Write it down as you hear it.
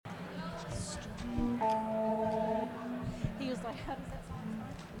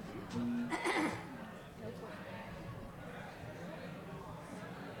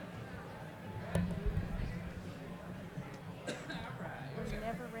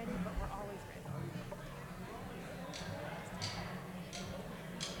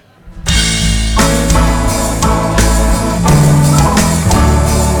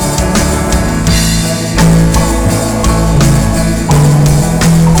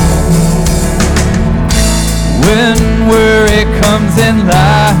When worry comes in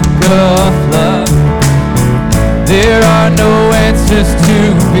like a flood, there are no answers to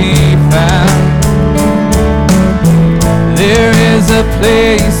be found. There is a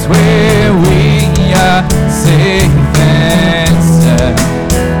place where we are safe and sound.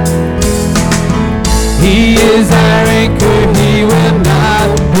 He is our anchor, he will not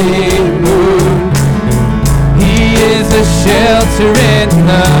be moved. He is a shelter in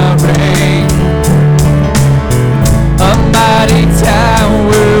the rain, a mighty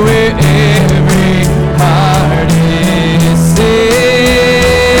tower where every heart is safe.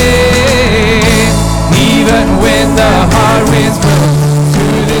 Even when the hard winds blow, to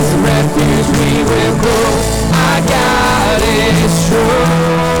this refuge we will go. Our God is strong.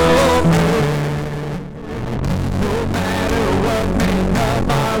 No matter what may come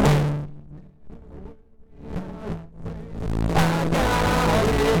our way, our God is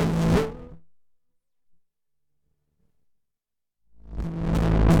strong.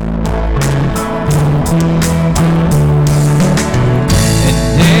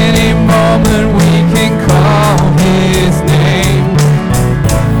 Any moment we can call his name.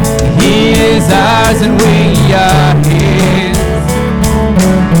 He is ours and we are his.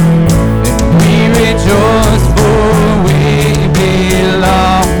 And we rejoice for we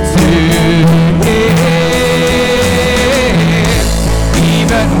belong to him.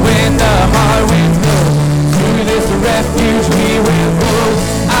 Even when the hard winds blow, to this refuge we will go.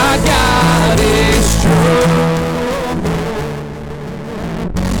 Our God is strong.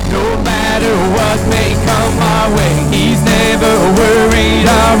 No matter what may come our way, he's never worried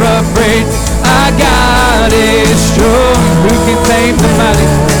or afraid. Our God is strong. Who can tame the mighty?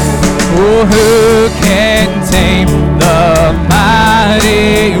 Oh, who can tame the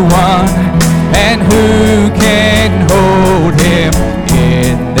mighty one? And who can hold him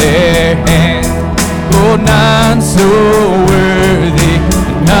in their hand? Oh, none so worthy,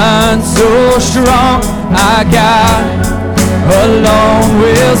 none so strong. Our God alone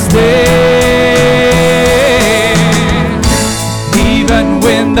will stand. Even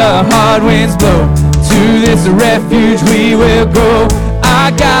when the hard winds blow, to this refuge we will go.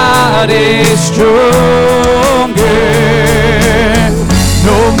 Our God is stronger.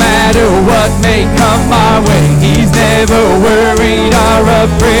 No matter what may come our way, he's never worried or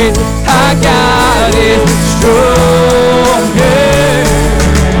afraid. Our God is stronger.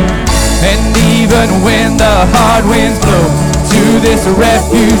 And even when the hard winds blow, to this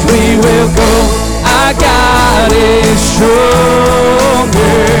refuge we will go. Our God is stronger.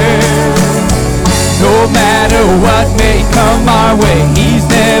 No matter what may come our way, he's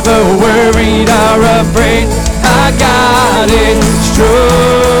never worried or afraid. Our God is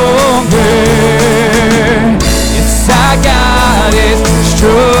stronger. Yes, our God is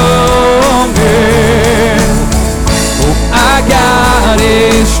stronger. Oh, our God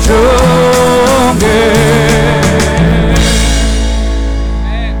is stronger.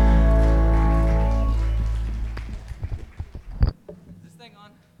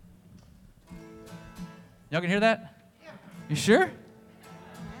 Y'all can hear that? You sure?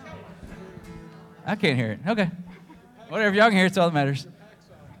 I can't hear it. Okay. Whatever, y'all can hear it, it's all that matters.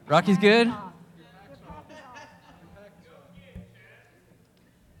 Rocky's good?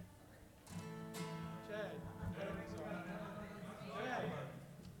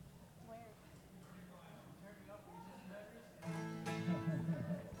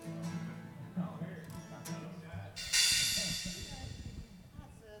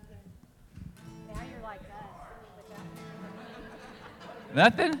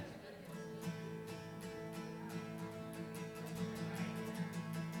 Nothing?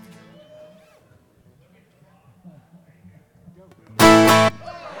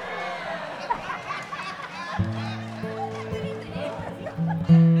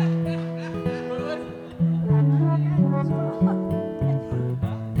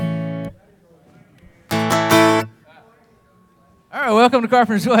 All right, welcome to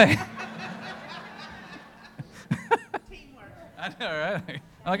Carpenter's Way. I know, right?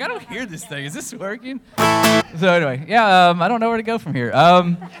 I'm like, I don't hear this thing. Is this working? So anyway, yeah, I don't know where to go from here.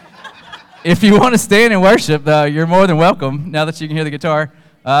 If you want to stand and worship, you're more than welcome now that you can hear the guitar.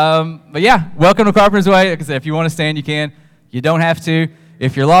 But yeah, welcome to Carpenter's Way. Like I said, if you want to stand, you can. You don't have to.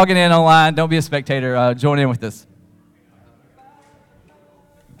 If you're logging in online, don't be a spectator. Join in with us.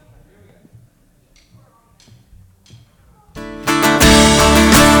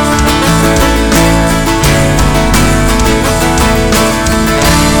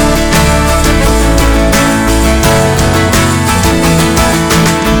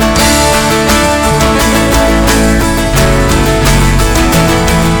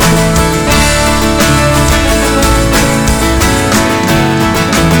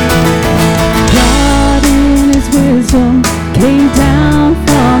 Came down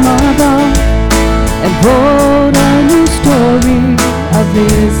from above and wrote a new story of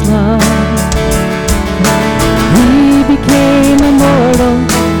His love. He became immortal,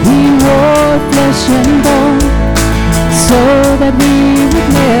 He wore flesh and bone, so that we would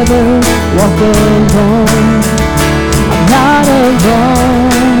never walk alone. I'm not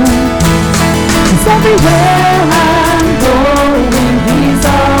alone, 'cause everywhere I'm going, He's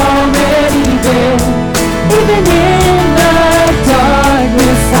already there. Even in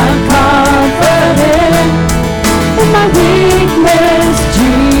darkness, I'm confident. In my weakness,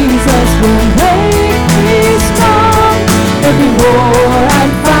 Jesus will make me strong. Every war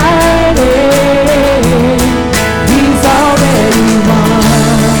I'm fighting, He's already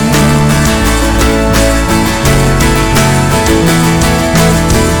won.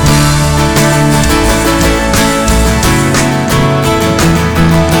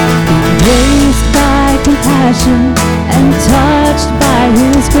 Raised by compassion and touched by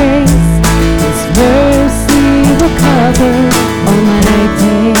His grace, His mercy will cover all my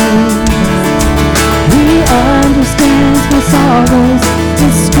days. He understands my sorrows,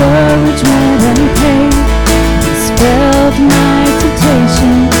 discouragement and pain. He's felt my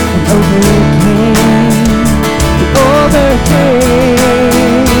temptation and overcame. He overcame.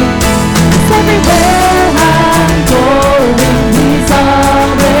 'Cause everywhere I'm going, He's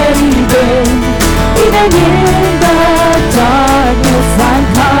already been. Even in darkness, I'm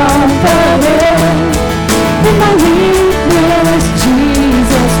confident. In my weakness,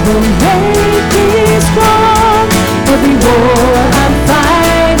 Jesus will make me strong. Every war I'm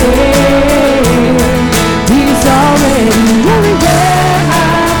fighting, He's already. Everywhere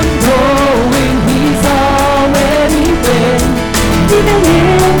I'm going, He's already been. Even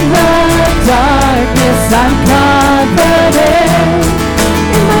in the darkness, I'm confident.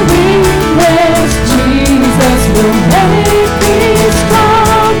 In my weakness, Jesus will make me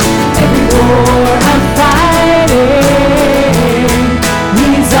strong. Every war I'm fighting,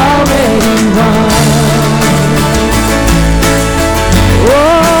 He's already won.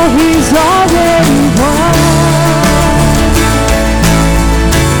 Oh, He's already won.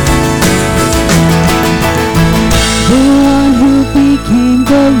 The one who became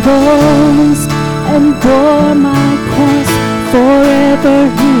the lowest and bore my cross, forever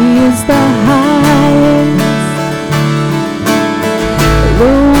He is the highest.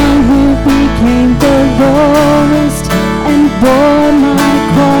 The one who became the lowest and bore my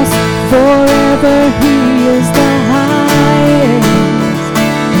cross, forever He is the highest.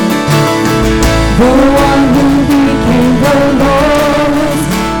 The one who became the lowest,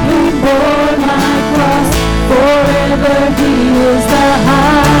 He bore my cross, forever He is the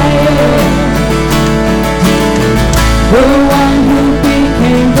highest. The one who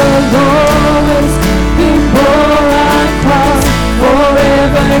became the lowest, He bore our cross,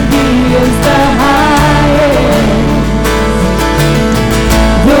 forever He is the highest.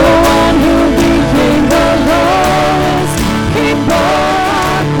 The one who became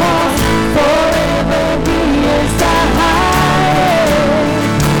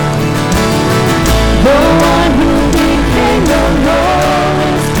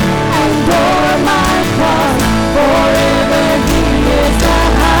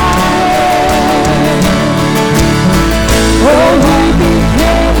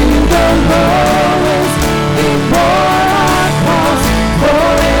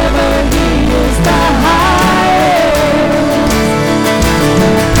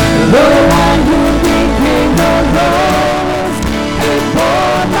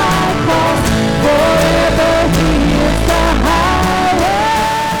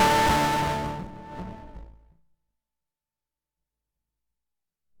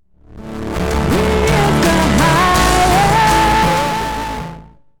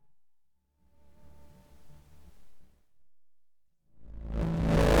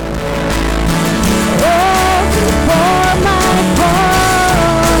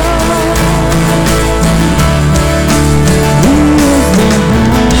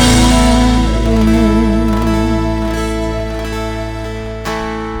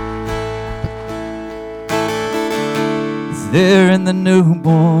there in the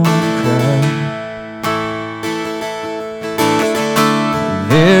newborn Christ,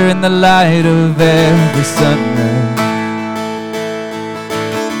 there in the light of every sunrise,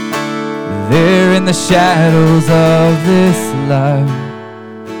 there in the shadows of this life,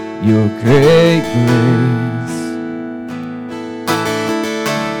 your great grace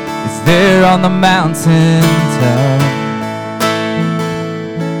is there on the mountain top,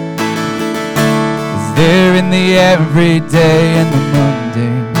 is there in the everyday and the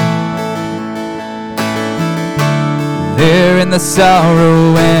mundane, there in the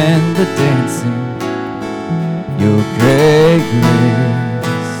sorrow and the dancing, your great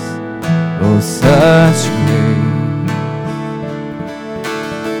grace, oh such grace.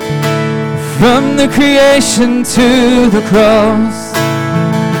 From the creation to the cross,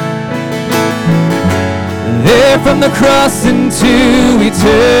 there from the cross into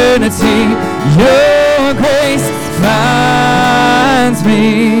eternity, your grace finds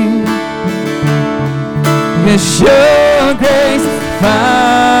me. Yes, your grace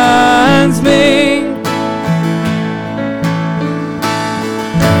finds me.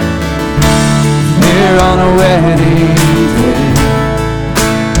 Here on a wedding day,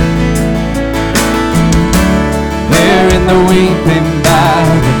 there in the weeping by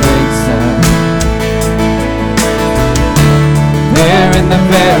the lakeside, there in the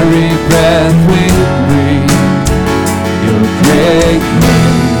very breath we breathe, your great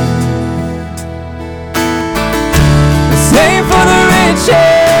grace. The same for the rich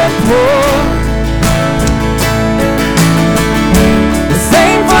and poor, the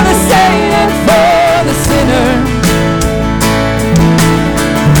same for the saint and for the sinner,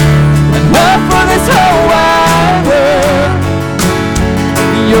 enough for this whole wide world,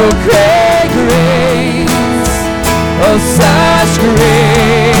 your great grace, oh such grace.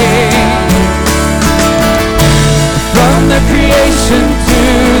 From the creation to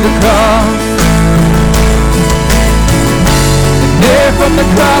the cross, and there from the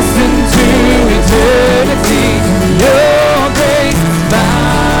cross into eternity, your grace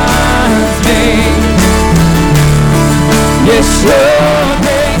finds me. Yes, your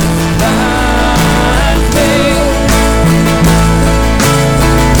grace finds me.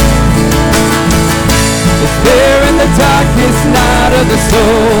 It's there in the darkest night of the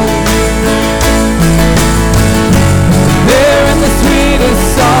soul, there in the sweetest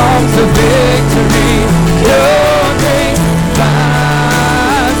songs of victory, your grace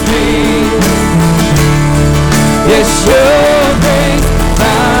finds me. Yes, your grace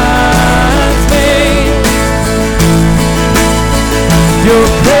finds me. Your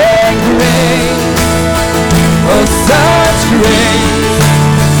great grace, oh such grace,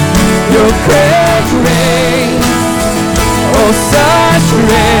 your great grace, oh such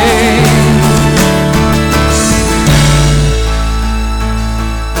grace.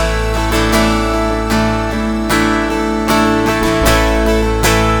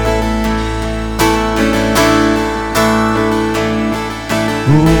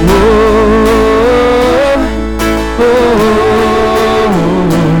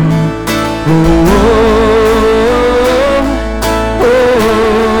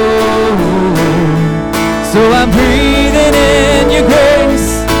 So I'm breathing in your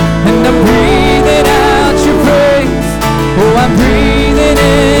grace, and I'm breathing out your praise. Oh, I'm breathing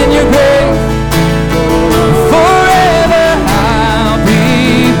in your grace. Forever I'll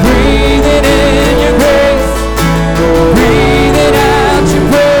be breathing in your grace, breathing out your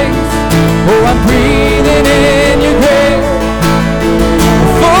praise. Oh, I'm breathing in your grace.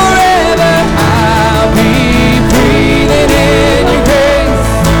 Forever I'll be breathing in your grace,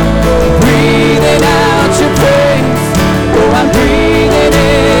 breathing out your praise. Oh, I'm breathing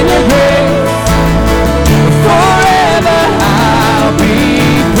in your grace. Forever I'll be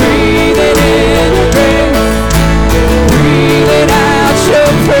breathing in your grace, breathing out your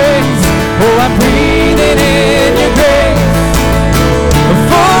praise. Oh, I'm breathing in your grace.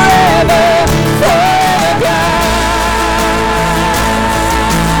 Forever, forever, God.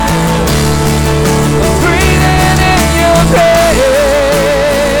 I'm breathing in your grace.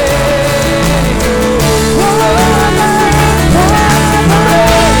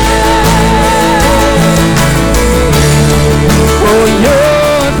 Oh,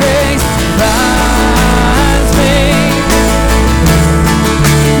 your grace finds me.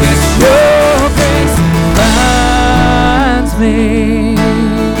 Yes, your grace finds me.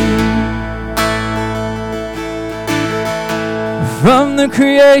 From the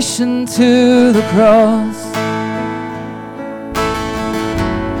creation to the cross,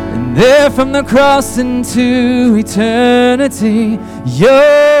 and there from the cross into eternity,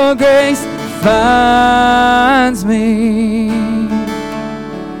 your grace finds me.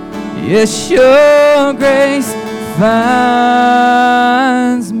 Yes, your grace finds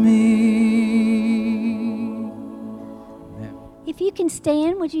me. If you can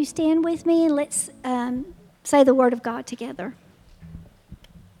stand, would you stand with me and let's say the word of God together.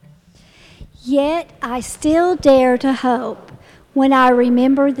 Yet I still dare to hope when I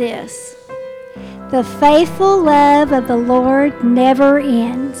remember this. The faithful love of the Lord never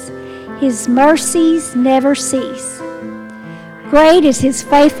ends. His mercies never cease. Great is His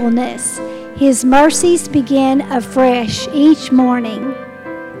faithfulness. His mercies begin afresh each morning.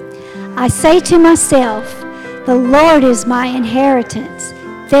 I say to myself, the Lord is my inheritance.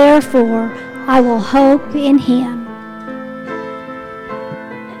 Therefore, I will hope in Him.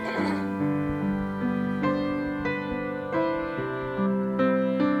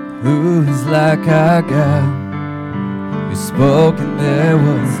 Who is like our God, who spoke and there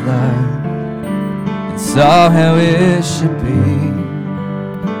was light, and saw how it should be?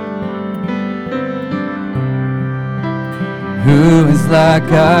 Who is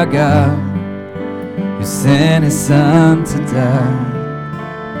like our God, who sent His Son to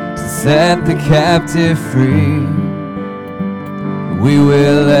die, to set the captive free? We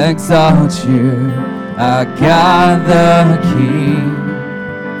will exalt you, our God the King.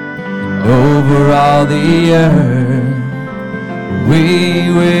 Over all the earth we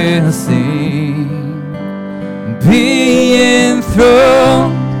will sing, be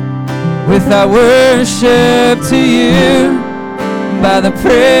enthroned with our worship to you, by the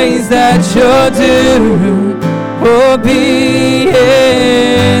praise that you're due. Oh, be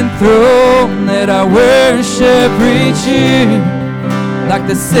enthroned, let our worship reach you, like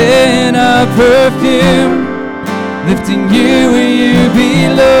the scent of perfume, lifting you where you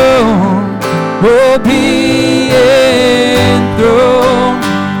belong. Oh, be enthroned,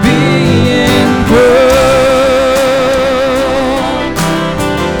 be enthroned.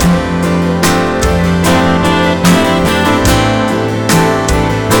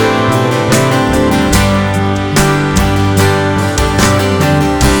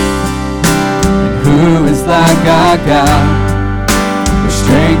 And who is like our God, with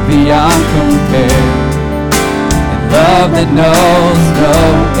strength beyond compare, love that knows no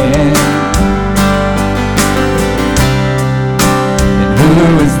end? And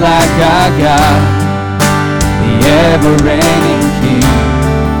who is like our God, the ever-reigning King,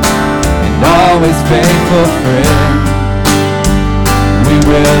 and always faithful friend? We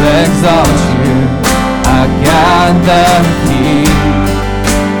will exalt you, our God the King,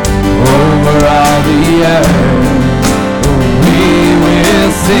 over all the earth. We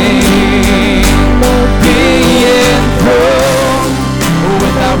will sing, be enthroned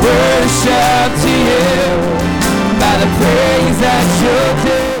with our worship to you, by the praise that you're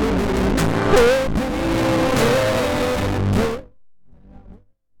due.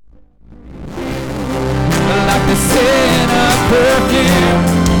 Like the scent of perfume,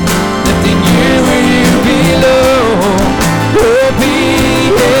 lifting you where you belong. Oh, be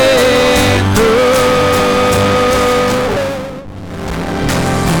enthroned.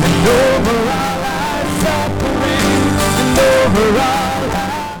 And over all our suffering, and over all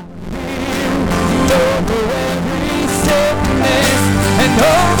our fear, and over every sickness, and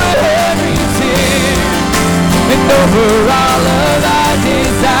over every tear, and over all of our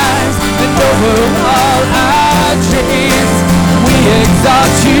desires, and over all our dreams. We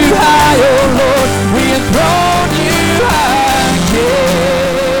exalt you high, oh Lord, we enthrone you high, King.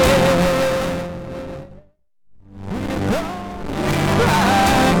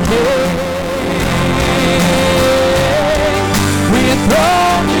 We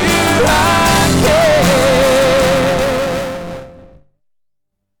enthrone you high, King.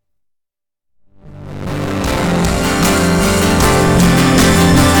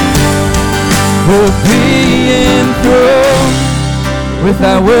 We'll be enthroned with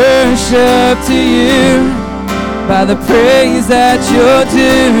our worship to you, by the praise that you're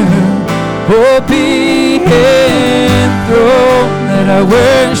due. Oh, be enthroned, let our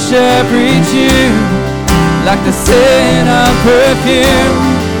worship reach you, like the scent of perfume,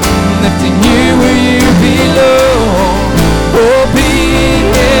 lifting you where you belong. Oh,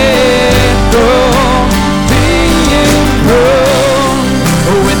 be enthroned,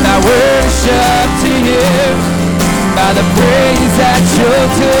 with our worship to you, by the praise that you're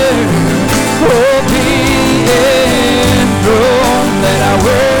due. Oh, be enthroned, let our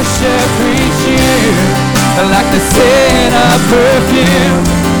worship reach you, like the scent of perfume,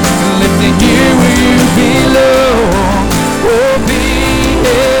 lifting you where you belong. Oh, be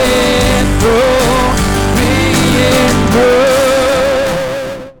enthroned, be enthroned.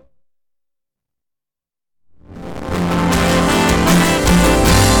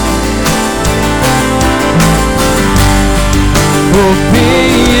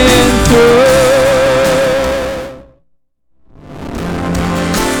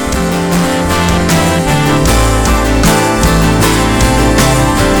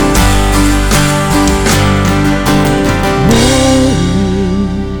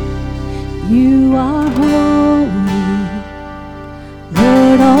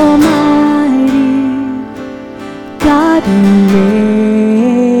 God, you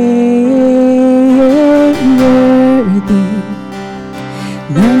reign worthy,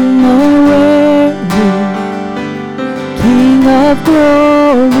 none more worthy, King of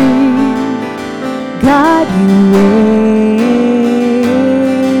glory, God, you reign.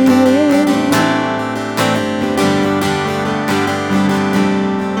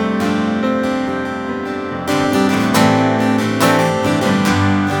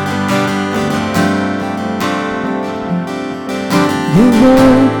 You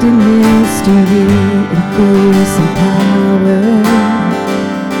worked in mystery and grace and power.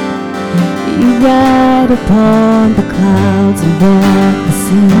 You ride upon the clouds and walk the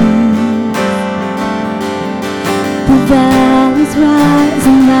sea. The valleys rise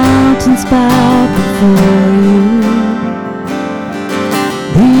and mountains bow before you.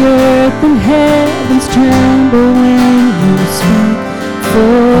 The earth and heavens tremble when you speak,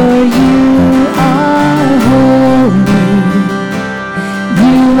 for you are holy.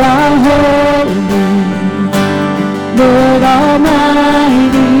 You are holy, Lord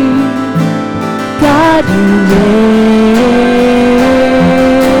Almighty, God, you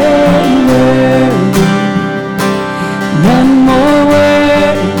reign worthy, none more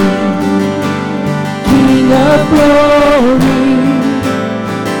worthy, King of glory,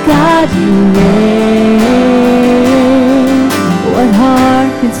 God, you reign. What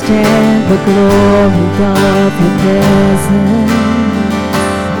heart can stand the glory of your presence?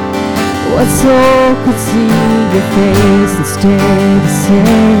 What soul could see your face and stay the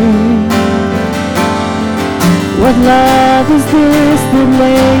same? What love is this that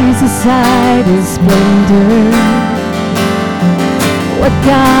lays aside his splendor? What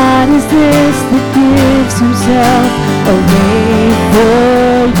God is this that gives himself away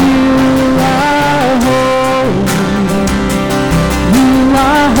for you? Are holy, you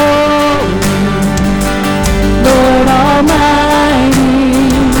are holy, Lord Almighty,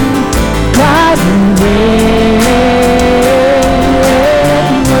 God, you reign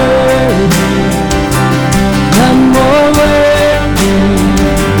worthy, none more worthy,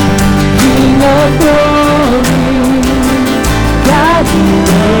 King of glory, God, you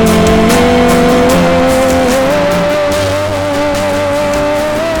reign.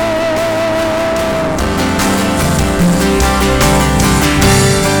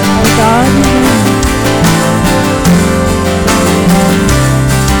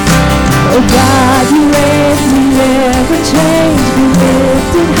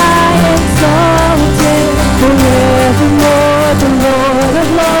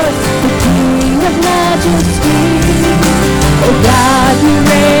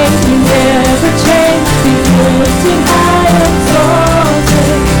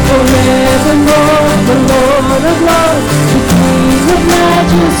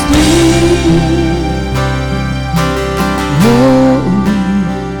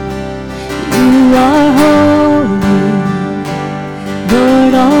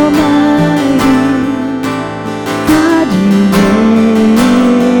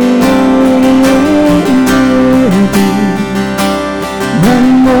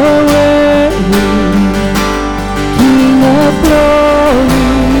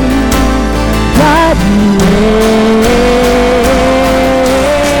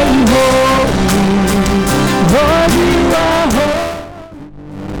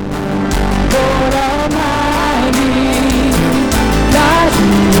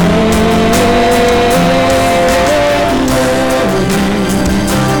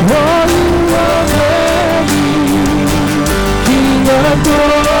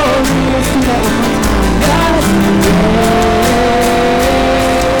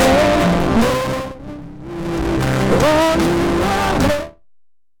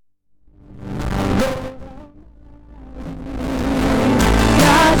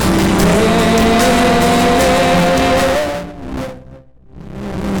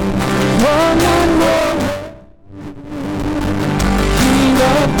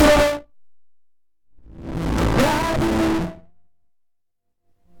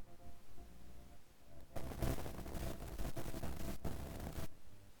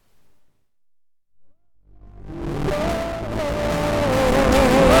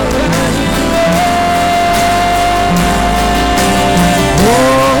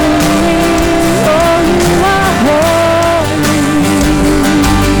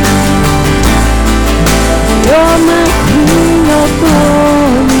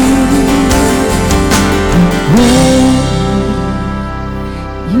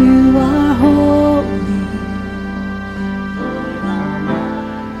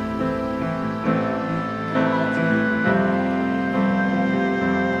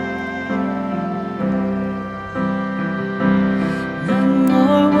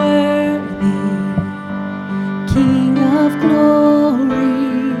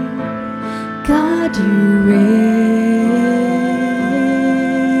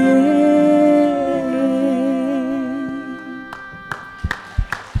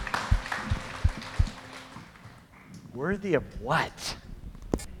 Worthy of what?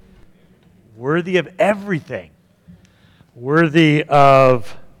 Worthy of everything. Worthy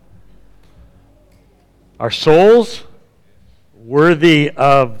of our souls. Worthy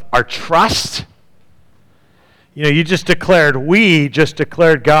of our trust. You know, we just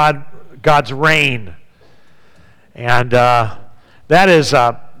declared God's reign. And that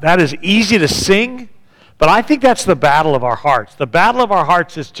is easy to sing, but I think that's the battle of our hearts. The battle of our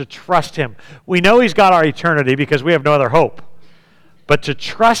hearts is to trust Him. We know He's got our eternity because we have no other hope. But to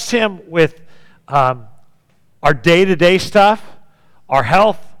trust Him with our day-to-day stuff, our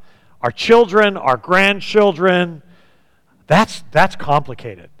health, our children, our grandchildren, that's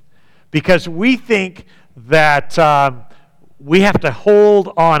complicated. Because we think that we have to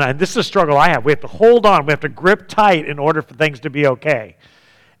hold on, and this is a struggle I have. We have to hold on. We have to grip tight in order for things to be okay.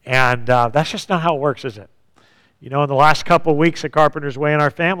 And that's just not how it works, is it? You know, in the last couple of weeks at Carpenter's Way in our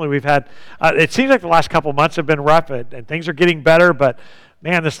family, we've had, it seems like the last couple of months have been rough, and things are getting better, but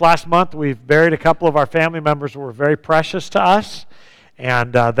man, this last month we've buried a couple of our family members who were very precious to us,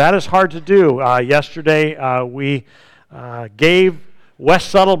 and that is hard to do. Yesterday, we gave Wes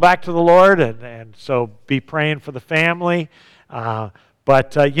Subtle back to the Lord, and so be praying for the family.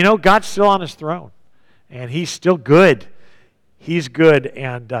 But you know, God's still on His throne, and He's still good. He's good,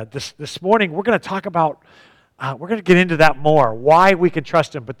 and this morning we're going to talk about, we're going to get into that more, why we can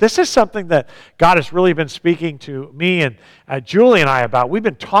trust Him. But this is something that God has really been speaking to me and Julie and I about. We've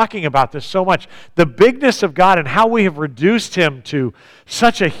been talking about this so much, the bigness of God and how we have reduced Him to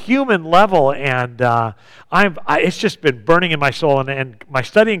such a human level, and it's just been burning in my soul, and my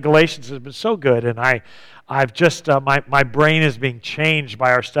study in Galatians has been so good, and I've just, my brain is being changed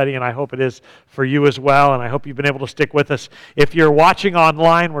by our study, and I hope it is for you as well, and I hope you've been able to stick with us. If you're watching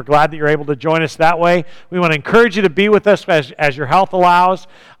online, we're glad that you're able to join us that way. We want to encourage you to be with us as your health allows.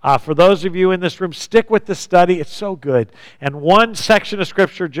 For those of you in this room, stick with the study. It's so good. And one section of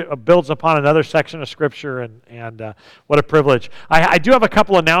Scripture builds upon another section of Scripture, and what a privilege. I do have a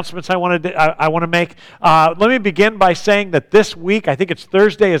couple announcements I want to make. Let me begin by saying that this week, I think it's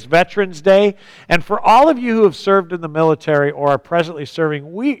Thursday, is Veterans Day, and for all of you who have served in the military or are presently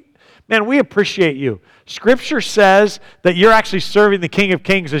serving, we appreciate you. Scripture says that you're actually serving the King of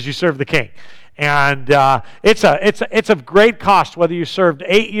Kings as you serve the King. And it's of great cost, whether you served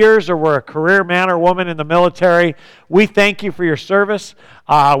 8 years or were a career man or woman in the military. We thank you for your service.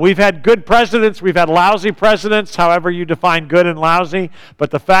 We've had good presidents. We've had lousy presidents, however you define good and lousy.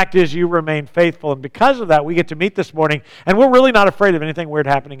 But the fact is you remain faithful. And because of that, we get to meet this morning. And we're really not afraid of anything weird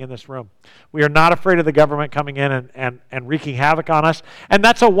happening in this room. We are not afraid of the government coming in and wreaking havoc on us. And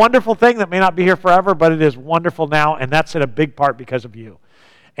that's a wonderful thing that may not be here forever, but it is wonderful now. And that's in a big part because of you.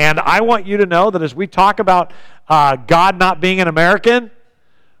 And I want you to know that as we talk about God not being an American,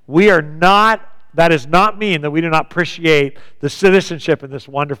 that does not mean that we do not appreciate the citizenship in this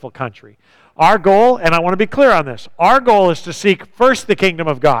wonderful country. Our goal, and I want to be clear on this, our goal is to seek first the kingdom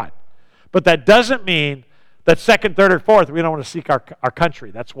of God. But that doesn't mean that second, third, or fourth, we don't want to seek our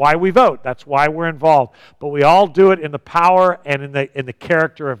country. That's why we vote. That's why we're involved. But we all do it in the power and in the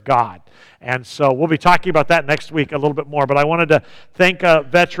character of God. And so we'll be talking about that next week a little bit more. But I wanted to thank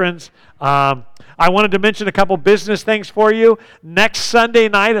veterans. I wanted to mention a couple business things for you. Next Sunday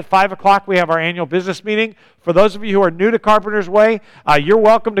night at 5 o'clock, we have our annual business meeting. For those of you who are new to Carpenter's Way, you're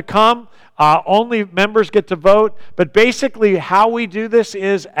welcome to come. Only members get to vote. But basically how we do this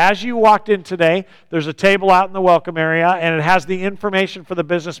is, as you walked in today, there's a table out in the welcome area, and it has the information for the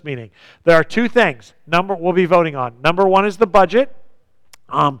business meeting. There are two things we'll be voting on. Number one is the budget.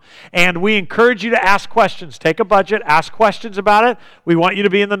 And we encourage you to ask questions. Take a budget, ask questions about it. We want you to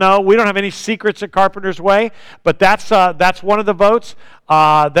be in the know. We don't have any secrets at Carpenter's Way, but that's one of the votes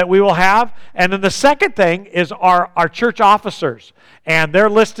that we will have. And then the second thing is our church officers. And they're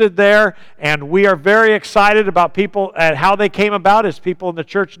listed there, and we are very excited about people and how they came about as people in the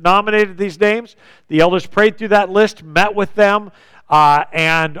church nominated these names. The elders prayed through that list, met with them,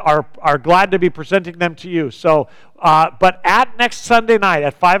 and are glad to be presenting them to you. So, but at next Sunday night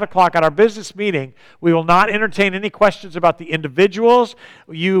at 5 o'clock at our business meeting, we will not entertain any questions about the individuals.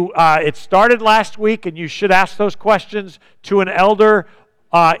 It started last week, and you should ask those questions to an elder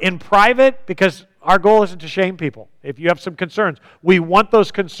in private, because our goal isn't to shame people. If you have some concerns, we want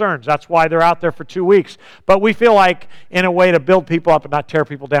those concerns. That's why they're out there for 2 weeks. But we feel like, in a way, to build people up and not tear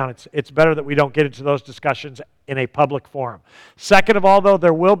people down, it's better that we don't get into those discussions in a public forum. Second of all, though,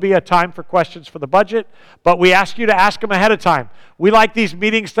 there will be a time for questions for the budget, but we ask you to ask them ahead of time. We like these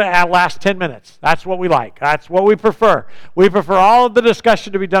meetings to last 10 minutes. That's what we like. That's what we prefer. We prefer all of the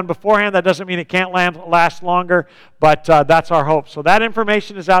discussion to be done beforehand. That doesn't mean it can't last longer, but that's our hope. So that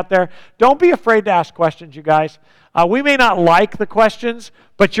information is out there. Don't be afraid to ask questions, you guys. We may not like the questions,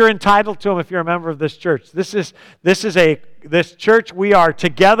 but you're entitled to them if you're a member of this church. This church, we are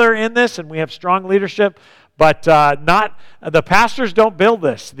together in this, and we have strong leadership. But not the pastors don't build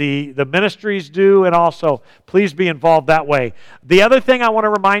this. The ministries do, and also please be involved that way. The other thing I want to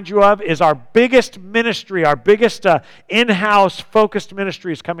remind you of is our biggest ministry, our biggest in-house focused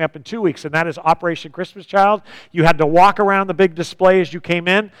ministry is coming up in 2 weeks, and that is Operation Christmas Child. You had to walk around the big display as you came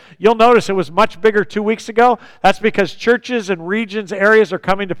in. You'll notice it was much bigger 2 weeks ago. That's because churches and regions, areas are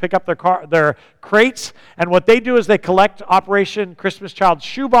coming to pick up their crates, and what they do is they collect Operation Christmas Child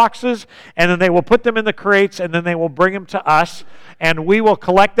shoe boxes, and then they will put them in the crates, and then they will bring them to us, and we will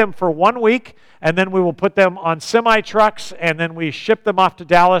collect them for 1 week, and then we will put them on semi-trucks, and then we ship them off to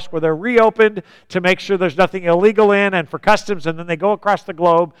Dallas where they're reopened to make sure there's nothing illegal in and for customs, and then they go across the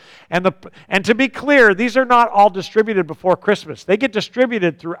globe. And to be clear, these are not all distributed before Christmas. They get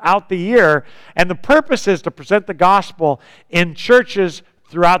distributed throughout the year, and the purpose is to present the gospel in churches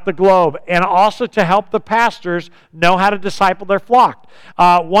throughout the globe, and also to help the pastors know how to disciple their flock.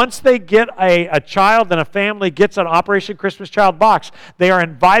 Once they get a child and a family gets an Operation Christmas Child box, they are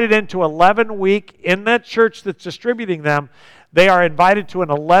invited into 11-week, in that church that's distributing them, they are invited to an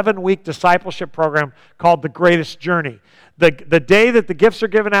 11-week discipleship program called The Greatest Journey. The day that the gifts are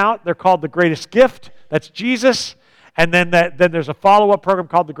given out, they're called The Greatest Gift. That's Jesus. And then there's a follow-up program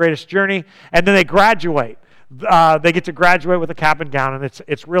called The Greatest Journey, and then they graduate. They get to graduate with a cap and gown, and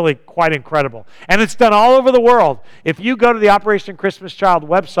it's really quite incredible. And it's done all over the world. If you go to the Operation Christmas Child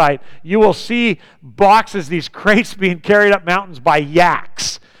website, you will see boxes, these crates being carried up mountains by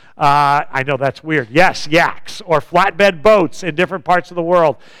yaks. I know that's weird. Yes, yaks, or flatbed boats in different parts of the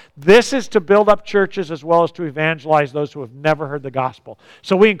world. This is to build up churches as well as to evangelize those who have never heard the gospel.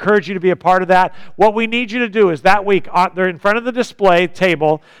 So we encourage you to be a part of that. What we need you to do is that week, they're in front of the display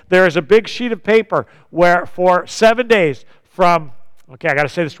table, there is a big sheet of paper where for 7 days from, okay, I got to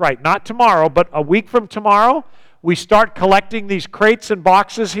say this right, not tomorrow, but a week from tomorrow, we start collecting these crates and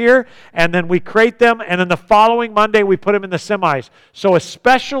boxes here, and then we crate them, and then the following Monday we put them in the semis. So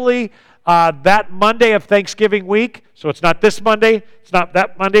especially that Monday of Thanksgiving week, so it's not this Monday, it's not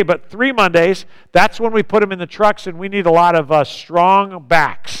that Monday, but 3 Mondays, that's when we put them in the trucks, and we need a lot of strong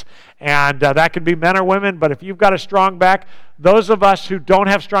backs. And that can be men or women, but if you've got a strong back, those of us who don't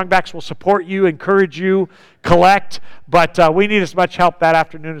have strong backs will support you, encourage you, collect, but we need as much help that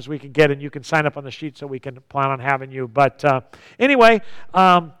afternoon as we can get, and you can sign up on the sheet so we can plan on having you. But anyway,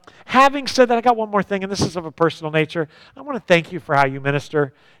 having said that, I got one more thing, and this is of a personal nature. I want to thank you for how you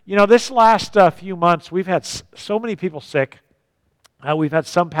minister. You know, this last few months, we've had so many people sick. We've had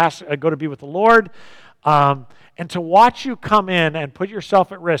some go to be with the Lord. And to watch you come in and put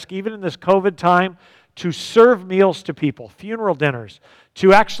yourself at risk, even in this COVID time, to serve meals to people, funeral dinners,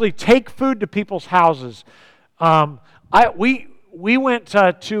 to actually take food to people's houses. We went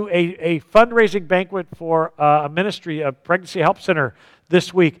to a fundraising banquet for a ministry, a pregnancy help center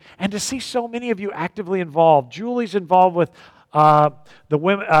this week, and to see so many of you actively involved. Julie's involved with the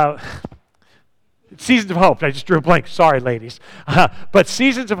women. Seasons of Hope. I just drew a blank. Sorry, ladies. But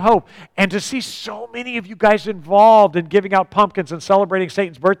Seasons of Hope. And to see so many of you guys involved in giving out pumpkins and celebrating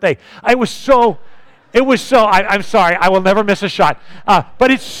Satan's birthday. I'm sorry, I will never miss a shot.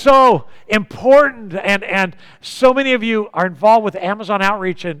 But it's so important. And so many of you are involved with Amazon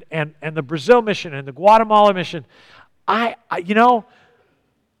Outreach and the Brazil mission and the Guatemala mission. I'm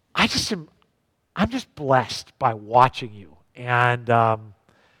just blessed by watching you. And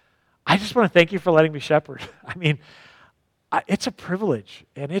I just want to thank you for letting me shepherd. I mean, it's a privilege,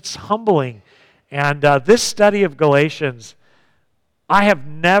 and it's humbling. And this study of Galatians, I have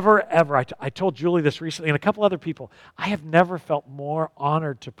never, ever, I told Julie this recently and a couple other people, I have never felt more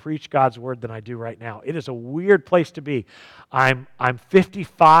honored to preach God's word than I do right now. It is a weird place to be. I'm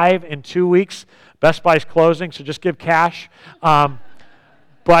 55 in 2 weeks. Best Buy's closing, so just give cash. But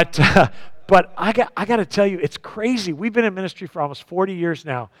I got to tell you, it's crazy. We've been in ministry for almost 40 years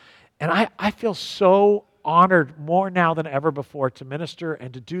now. And I feel so honored more now than ever before to minister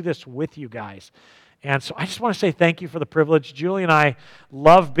and to do this with you guys. And so I just want to say thank you for the privilege. Julie and I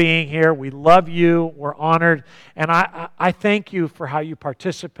love being here. We love you. We're honored. And I thank you for how you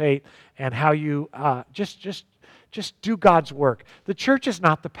participate and how you just do God's work. The church is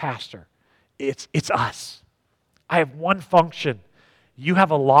not the pastor. It's us. I have one function. You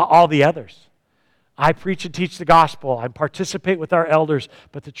have all the others. I preach and teach the gospel. I participate with our elders.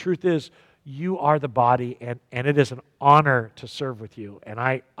 But the truth is, you are the body, and it is an honor to serve with you. And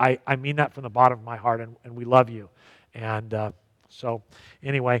I mean that from the bottom of my heart, and we love you. And so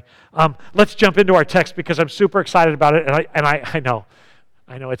anyway, let's jump into our text because I'm super excited about it. And I know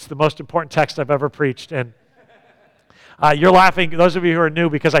it's the most important text I've ever preached. And You're laughing, those of you who are new,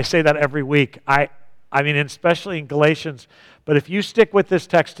 because I say that every week. I mean, especially in Galatians. But if you stick with this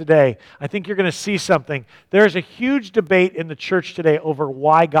text today, I think you're going to see something. There's a huge debate in the church today over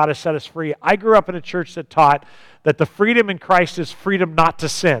why God has set us free. I grew up in a church that taught that the freedom in Christ is freedom not to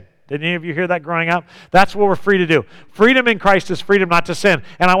sin. Did any of you hear that growing up? That's what we're free to do. Freedom in Christ is freedom not to sin.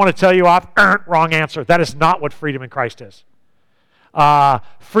 And I want to tell you off, wrong answer. That is not what freedom in Christ is.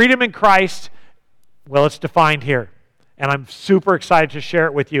 Freedom in Christ, well, it's defined here. And I'm super excited to share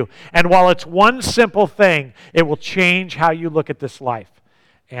it with you. And while it's one simple thing, it will change how you look at this life.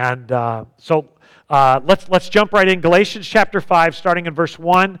 And so let's jump right in. Galatians chapter 5, starting in verse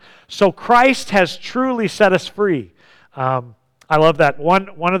 1. So Christ has truly set us free. I love that.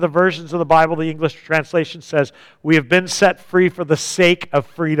 One of the versions of the Bible, the English translation says, we have been set free for the sake of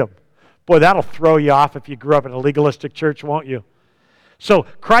freedom. Boy, that'll throw you off if you grew up in a legalistic church, won't you? So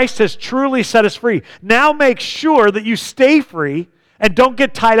Christ has truly set us free. Now make sure that you stay free and don't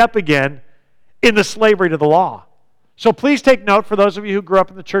get tied up again in the slavery to the law. So please take note, for those of you who grew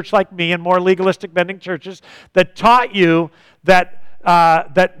up in the church like me and more legalistic bending churches that taught you that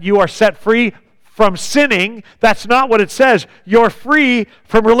you are set free from sinning. That's not what it says. You're free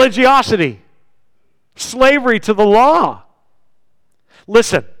from religiosity, slavery to the law.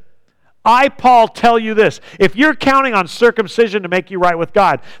 Listen, I, Paul, tell you this. If you're counting on circumcision to make you right with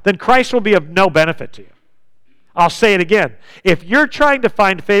God, then Christ will be of no benefit to you. I'll say it again. If you're trying to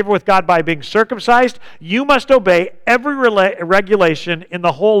find favor with God by being circumcised, you must obey every regulation in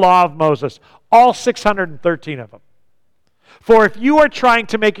the whole law of Moses, all 613 of them. For if you are trying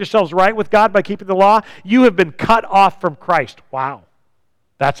to make yourselves right with God by keeping the law, you have been cut off from Christ. Wow.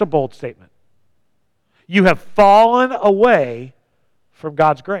 That's a bold statement. You have fallen away from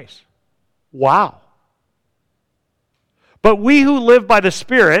God's grace. Wow. But we who live by the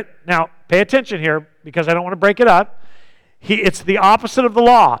Spirit, now pay attention here because I don't want to break it up. It's the opposite of the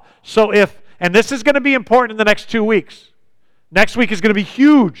law. So and this is going to be important in the next 2 weeks. Next week is going to be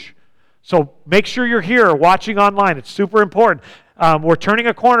huge. So make sure you're here watching online. It's super important. We're turning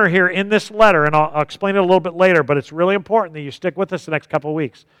a corner here in this letter, and I'll explain it a little bit later, but it's really important that you stick with us the next couple of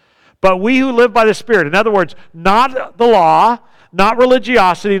weeks. But we who live by the Spirit, in other words, not the law, not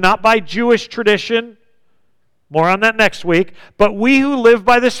religiosity, not by Jewish tradition, more on that next week, but we who live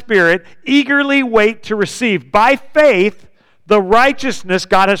by the Spirit eagerly wait to receive, by faith, the righteousness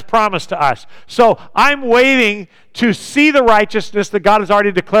God has promised to us. So I'm waiting to see the righteousness that God has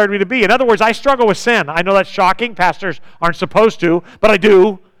already declared me to be. In other words, I struggle with sin. I know that's shocking. Pastors aren't supposed to, but I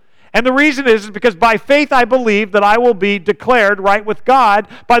do. And the reason is because by faith I believe that I will be declared right with God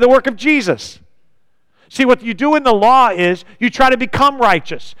by the work of Jesus. See, what you do in the law is you try to become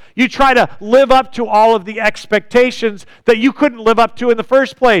righteous. You try to live up to all of the expectations that you couldn't live up to in the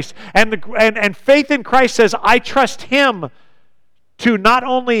first place. And faith in Christ says, I trust Him to not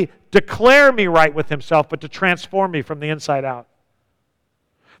only declare me right with Himself, but to transform me from the inside out.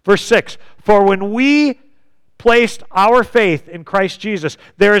 Verse 6, for when we placed our faith in Christ Jesus,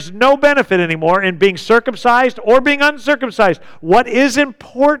 there is no benefit anymore in being circumcised or being uncircumcised. What is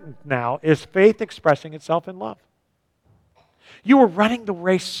important now is faith expressing itself in love. You were running the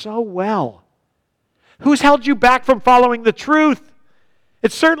race so well. Who's held you back from following the truth?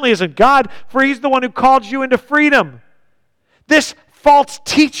 It certainly isn't God, for He's the one who called you into freedom. This false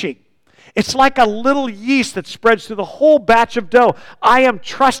teaching, it's like a little yeast that spreads through the whole batch of dough. I am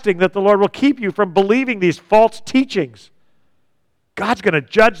trusting that the Lord will keep you from believing these false teachings. God's going to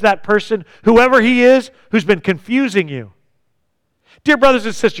judge that person, whoever he is, who's been confusing you. Dear brothers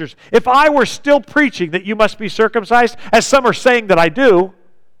and sisters, if I were still preaching that you must be circumcised, as some are saying that I do,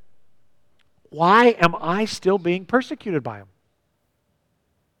 why am I still being persecuted by them?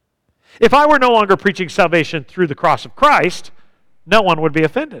 If I were no longer preaching salvation through the cross of Christ, no one would be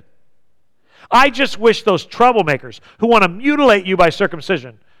offended. I just wish those troublemakers who want to mutilate you by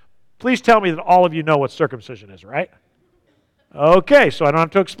circumcision, please tell me that all of you know what circumcision is, right? Okay, so I don't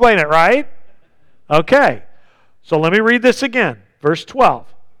have to explain it, right? Okay, so let me read this again. Verse 12.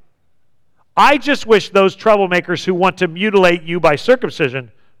 I just wish those troublemakers who want to mutilate you by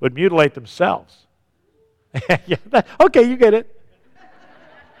circumcision would mutilate themselves. Okay, you get it.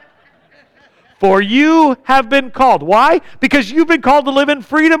 For you have been called. Why? Because you've been called to live in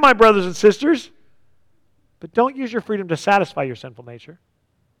freedom, my brothers and sisters. But don't use your freedom to satisfy your sinful nature.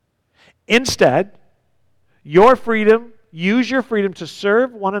 Instead, use your freedom to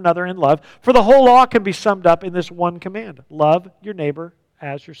serve one another in love. For the whole law can be summed up in this one command. Love your neighbor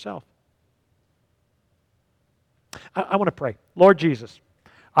as yourself. I want to pray. Lord Jesus,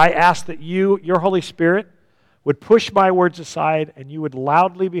 I ask that your Holy Spirit, would push my words aside and you would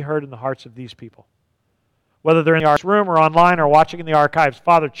loudly be heard in the hearts of these people. whether they're in this room or online or watching in the archives.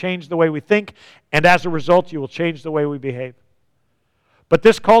 Father, change the way we think, and as a result, you will change the way we behave. But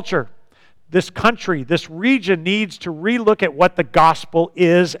this culture, this country, this region needs to relook at what the gospel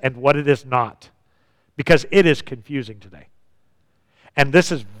is and what it is not, because it is confusing today. And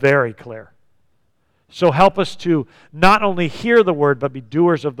this is very clear. So help us to not only hear the word, but be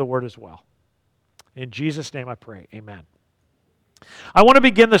doers of the word as well. In Jesus' name I pray, amen. I want to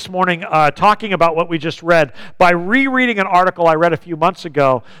begin this morning talking about what we just read by rereading an article I read a few months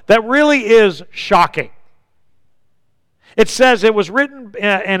ago that really is shocking. It says it was written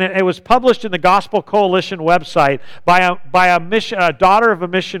and it was published in the Gospel Coalition website by a daughter of a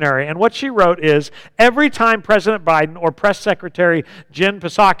missionary. And what she wrote is, every time President Biden or Press Secretary Jen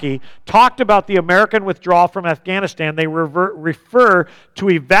Psaki talked about the American withdrawal from Afghanistan, they refer to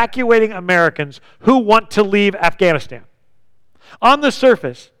evacuating Americans who want to leave Afghanistan. On the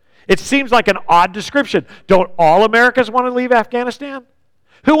surface, it seems like an odd description. Don't all Americans want to leave Afghanistan?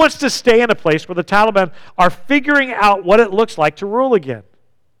 Who wants to stay in a place where the Taliban are figuring out what it looks like to rule again?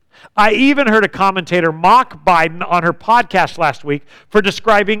 I even heard a commentator mock Biden on her podcast last week for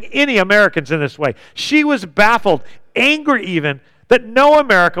describing any Americans in this way. She was baffled, angry even, that no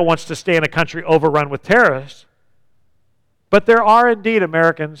America wants to stay in a country overrun with terrorists. But there are indeed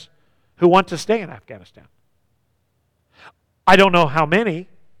Americans who want to stay in Afghanistan. I don't know how many,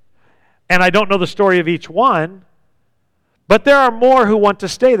 and I don't know the story of each one, but there are more who want to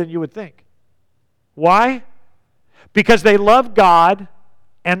stay than you would think. Why? Because they love God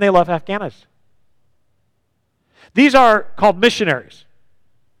and they love Afghanistan. These are called missionaries.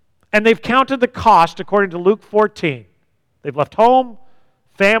 And they've counted the cost according to Luke 14. They've left home,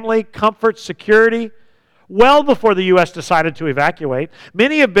 family, comfort, security, well before the U.S. decided to evacuate.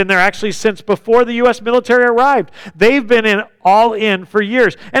 Many have been there actually since before the U.S. military arrived. They've been all in for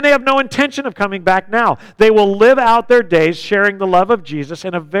years, and they have no intention of coming back now. They will live out their days sharing the love of Jesus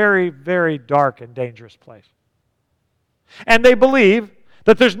in a very, very dark and dangerous place. And they believe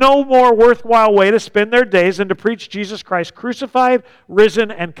that there's no more worthwhile way to spend their days than to preach Jesus Christ crucified, risen,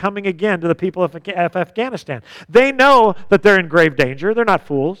 and coming again to the people of Afghanistan. They know that they're in grave danger. They're not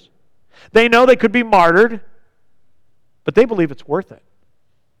fools. They know they could be martyred, but they believe it's worth it.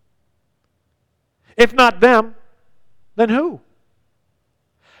 If not them, then who?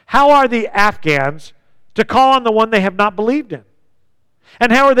 How are the Afghans to call on the one they have not believed in?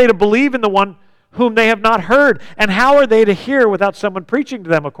 And how are they to believe in the one whom they have not heard? And how are they to hear without someone preaching to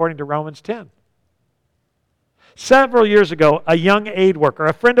them, according to Romans 10? Several years ago, a young aid worker,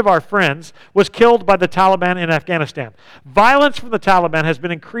 a friend of our friends, was killed by the Taliban in Afghanistan. Violence from the Taliban has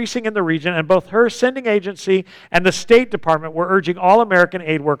been increasing in the region, and both her sending agency and the State Department were urging all American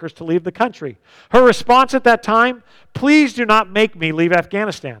aid workers to leave the country. Her response at that time, "Please do not make me leave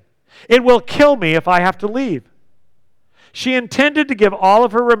Afghanistan. It will kill me if I have to leave." She intended to give all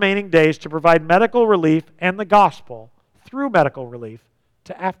of her remaining days to provide medical relief and the gospel through medical relief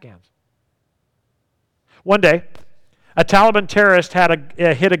to Afghans. One day, a Taliban terrorist had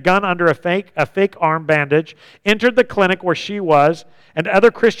hid a gun under a fake arm bandage, entered the clinic where she was, and other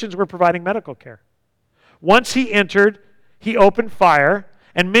Christians were providing medical care. Once he entered, he opened fire,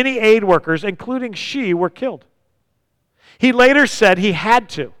 and many aid workers, including she, were killed. He later said he had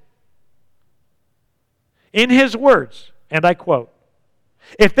to. In his words, and I quote,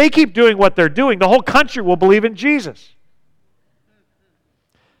 "If they keep doing what they're doing, the whole country will believe in Jesus."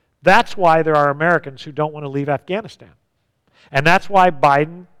 That's why there are Americans who don't want to leave Afghanistan. And that's why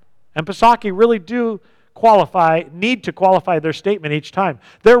Biden and Psaki really do need to qualify their statement each time.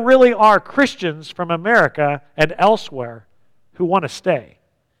 There really are Christians from America and elsewhere who want to stay.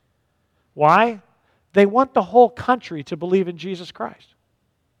 Why? They want the whole country to believe in Jesus Christ.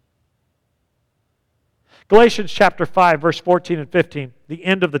 Galatians chapter 5, verse 14 and 15, the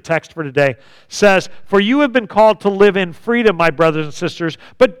end of the text for today, says, "For you have been called to live in freedom, my brothers and sisters,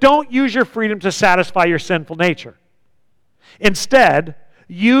 but don't use your freedom to satisfy your sinful nature. Instead,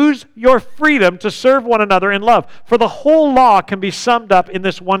 use your freedom to serve one another in love. For the whole law can be summed up in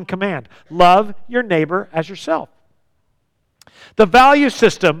this one command: love your neighbor as yourself." The value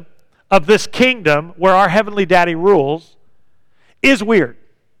system of this kingdom, where our heavenly daddy rules, is weird.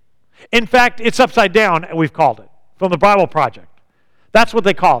 In fact, it's upside down, and we've called it, from the Bible Project. That's what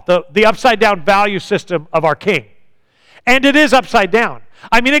they call it, the upside down value system of our king. And it is upside down.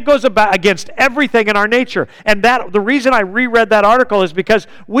 I mean, it goes against everything in our nature. And the reason I reread that article is because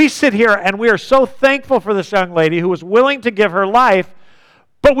we sit here and we are so thankful for this young lady who was willing to give her life,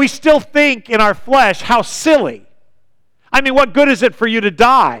 but we still think in our flesh, how silly. I mean, what good is it for you to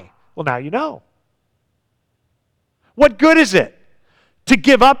die? Well, now you know. What good is it to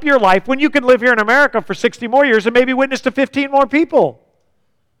give up your life when you can live here in America for 60 more years and maybe witness to 15 more people?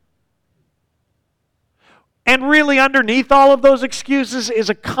 And really underneath all of those excuses is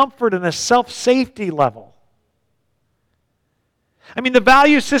a comfort and a self-safety level. I mean, the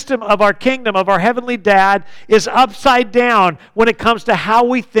value system of our kingdom, of our heavenly dad, is upside down when it comes to how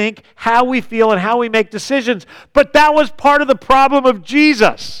we think, how we feel, and how we make decisions. But that was part of the problem of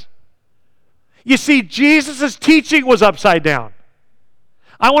Jesus. You see, Jesus' teaching was upside down.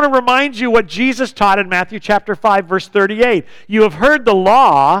 I want to remind you what Jesus taught in Matthew chapter 5, verse 38. You have heard the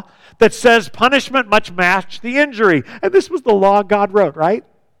law that says punishment must match the injury. And this was the law God wrote, right?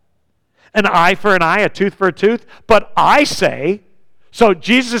 An eye for an eye, a tooth for a tooth. But I say... So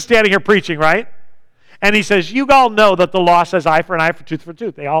Jesus is standing here preaching, right? And he says, you all know that the law says eye for an eye, for tooth for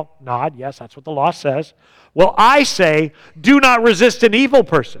tooth. They all nod, yes, that's what the law says. Well, I say, do not resist an evil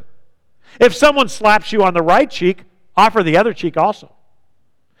person. If someone slaps you on the right cheek, offer the other cheek also.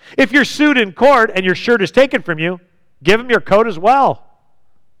 If you're sued in court and your shirt is taken from you, give him your coat as well.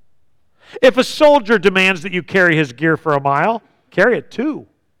 If a soldier demands that you carry his gear for a mile, carry it too.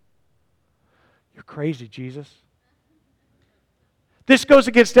 You're crazy, Jesus. This goes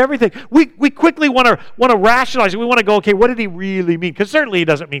against everything. We quickly want to rationalize it. We want to go, okay, what did he really mean? Because certainly he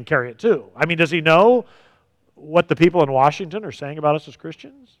doesn't mean carry it too. I mean, does he know what the people in Washington are saying about us as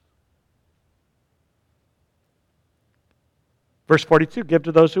Christians? Verse 42, give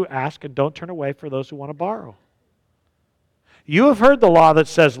to those who ask and don't turn away for those who want to borrow. You have heard the law that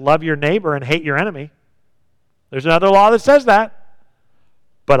says love your neighbor and hate your enemy. There's another law that says that.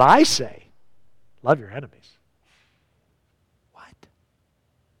 But I say, love your enemies.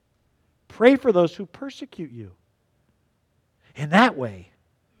 Pray for those who persecute you. In that way,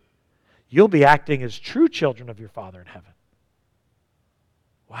 you'll be acting as true children of your Father in heaven.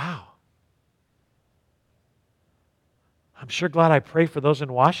 Wow. I'm sure glad I pray for those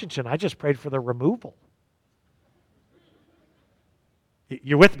in Washington. I just prayed for their removal.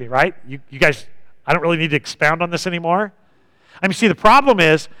 You're with me, right? You guys, I don't really need to expound on this anymore. I mean, see, the problem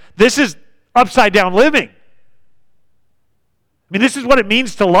is, this is upside down living. I mean, this is what it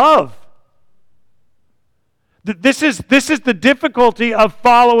means to love. This is the difficulty of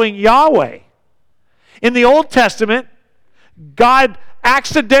following Yahweh. In the Old Testament, God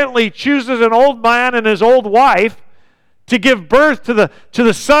accidentally chooses an old man and his old wife to give birth to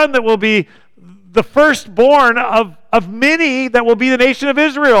the son that will be the firstborn of many that will be the nation of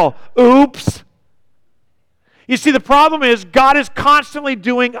Israel. Oops. You see, the problem is God is constantly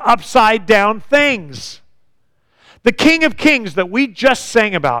doing upside down things. The King of Kings that we just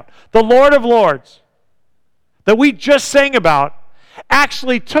sang about, the Lord of Lords, that we just sang about,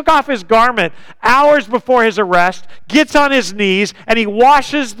 actually took off his garment hours before his arrest, gets on his knees, and he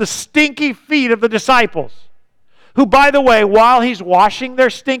washes the stinky feet of the disciples, who, by the way, while he's washing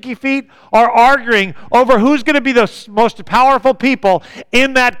their stinky feet, are arguing over who's going to be the most powerful people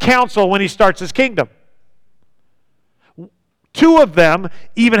in that council when he starts his kingdom. Two of them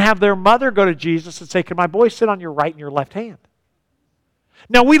even have their mother go to Jesus and say, can my boy sit on your right and your left hand?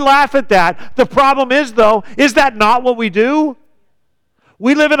 Now, we laugh at that. The problem is, though, is that not what we do?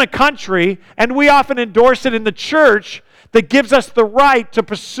 We live in a country, and we often endorse it in the church, that gives us the right to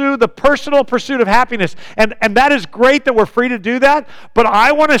pursue the personal pursuit of happiness. And that is great that we're free to do that, but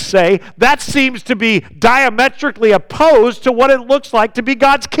I want to say that seems to be diametrically opposed to what it looks like to be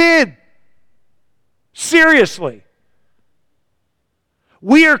God's kid. Seriously.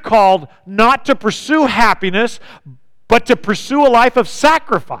 We are called not to pursue happiness, but to pursue a life of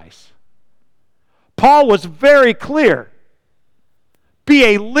sacrifice. Paul was very clear.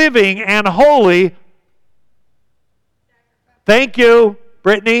 Be a living and holy. Thank you,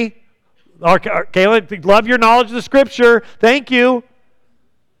 Brittany. Kayla, love your knowledge of the Scripture. Thank you.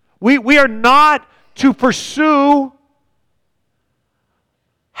 We are not to pursue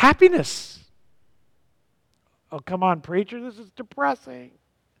happiness. Oh, come on, preacher, this is depressing.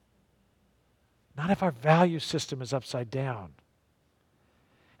 Not if our value system is upside down.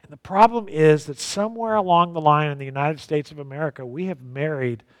 And the problem is that somewhere along the line in the United States of America, we have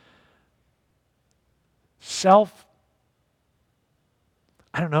married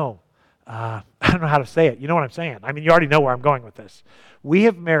I don't know how to say it. You know what I'm saying? I mean, you already know where I'm going with this. We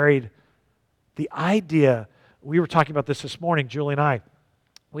have married the idea, we were talking about this morning, Julie and I.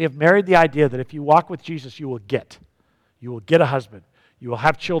 We have married the idea that if you walk with Jesus, you will get a husband, you will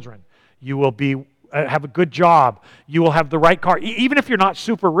have children, you will have a good job, you will have the right car. Even if you're not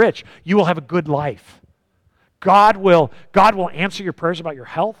super rich, you will have a good life. God will answer your prayers about your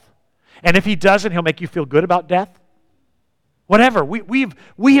health. And if He doesn't, He'll make you feel good about death. Whatever.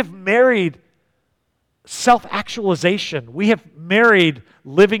 We have married self-actualization. We have married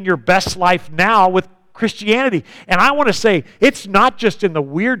living your best life now with Christianity. And I want to say, it's not just in the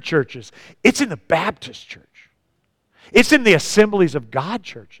weird churches. It's in the Baptist church. It's in the Assemblies of God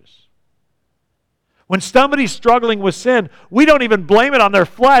churches. When somebody's struggling with sin, we don't even blame it on their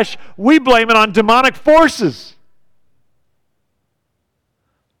flesh. We blame it on demonic forces.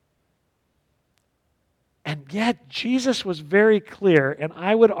 And yet, Jesus was very clear, and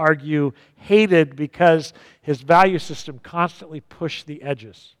I would argue hated because his value system constantly pushed the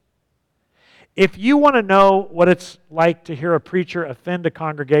edges. If you want to know what it's like to hear a preacher offend a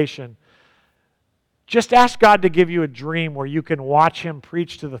congregation, just ask God to give you a dream where you can watch him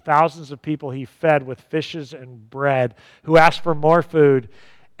preach to the thousands of people he fed with fishes and bread who asked for more food,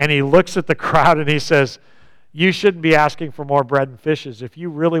 and he looks at the crowd and he says, you shouldn't be asking for more bread and fishes. If you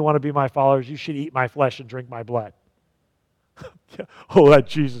really want to be my followers, you should eat my flesh and drink my blood. Oh, that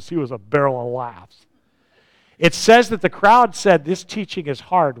Jesus, he was a barrel of laughs. It says that the crowd said, this teaching is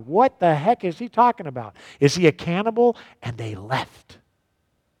hard. What the heck is he talking about? Is he a cannibal? And they left.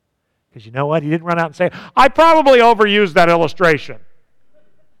 Because you know what? He didn't run out and say, I probably overused that illustration.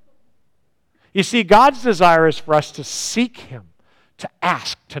 You see, God's desire is for us to seek him, to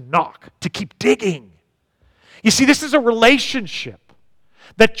ask, to knock, to keep digging. You see, this is a relationship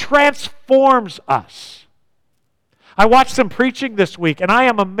that transforms us. I watched some preaching this week, and I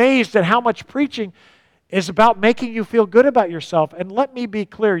am amazed at how much preaching is about making you feel good about yourself. And let me be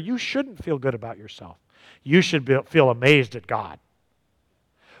clear, you shouldn't feel good about yourself. You should feel amazed at God.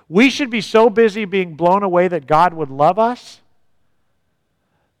 We should be so busy being blown away that God would love us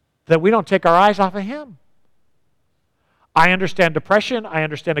that we don't take our eyes off of him. I understand depression. I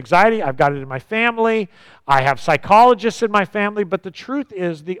understand anxiety. I've got it in my family. I have psychologists in my family. But the truth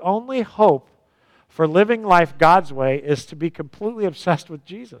is, the only hope for living life God's way is to be completely obsessed with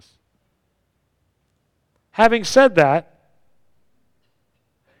Jesus. Having said that,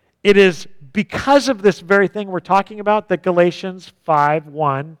 it is because of this very thing we're talking about that Galatians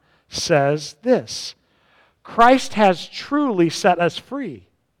 5:1 says this: Christ has truly set us free.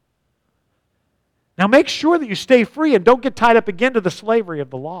 Now make sure that you stay free and don't get tied up again to the slavery of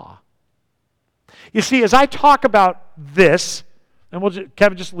the law. You see, as I talk about this, and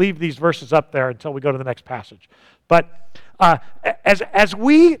Kevin, just leave these verses up there until we go to the next passage. But as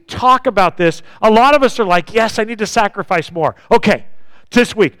we talk about this, a lot of us are like, yes, I need to sacrifice more. Okay,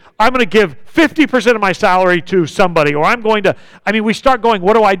 this week, I'm going to give 50% of my salary to somebody, or we start going,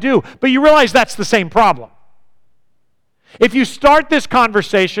 what do I do? But you realize that's the same problem. If you start this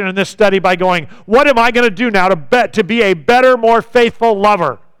conversation and this study by going, what am I going to do now to be a better, more faithful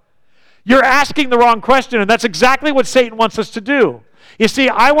lover? You're asking the wrong question, and that's exactly what Satan wants us to do. You see,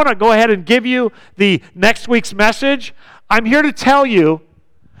 I want to go ahead and give you the next week's message. I'm here to tell you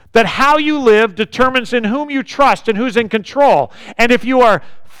that how you live determines in whom you trust and who's in control. And if you are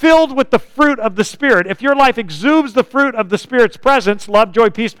filled with the fruit of the Spirit, if your life exudes the fruit of the Spirit's presence, love, joy,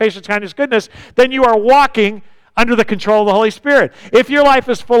 peace, patience, kindness, goodness, then you are walking under the control of the Holy Spirit. If your life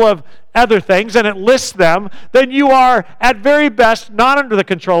is full of other things and it lists them, then you are at very best not under the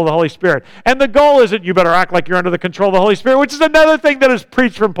control of the Holy Spirit. And the goal isn't you better act like you're under the control of the Holy Spirit, which is another thing that is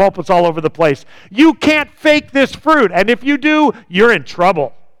preached from pulpits all over the place. You can't fake this fruit, and if you do, you're in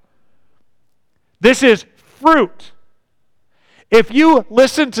trouble. This is fruit. If you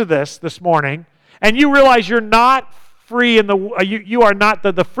listen to this morning and you realize you're not free in you are not,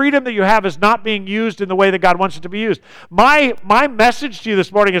 the freedom that you have is not being used in the way that God wants it to be used. My message to you this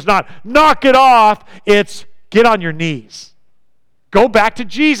morning is not knock it off, it's get on your knees. Go back to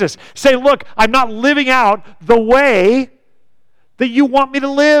Jesus. Say, look, I'm not living out the way that you want me to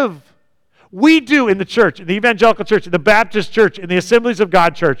live. We do in the church, in the evangelical church, in the Baptist church, in the Assemblies of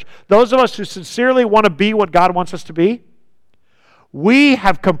God church, those of us who sincerely want to be what God wants us to be, we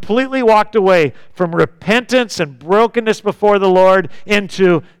have completely walked away from repentance and brokenness before the Lord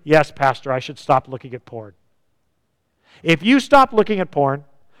into, yes, Pastor, I should stop looking at porn. If you stop looking at porn,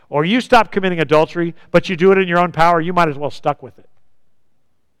 or you stop committing adultery, but you do it in your own power, you might as well stuck with it.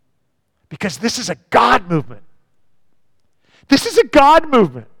 Because this is a God movement. This is a God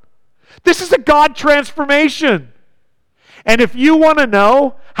movement. This is a God transformation. And if you want to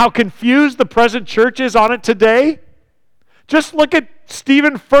know how confused the present church is on it today, just look at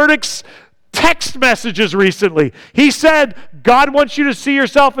Stephen Furtick's text messages recently. He said, God wants you to see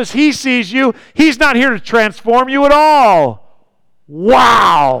yourself as he sees you. He's not here to transform you at all.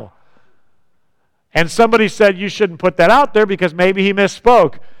 Wow. And somebody said you shouldn't put that out there because maybe he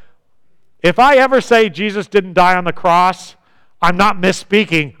misspoke. If I ever say Jesus didn't die on the cross, I'm not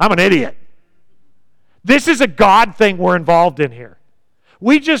misspeaking. I'm an idiot. This is a God thing we're involved in here.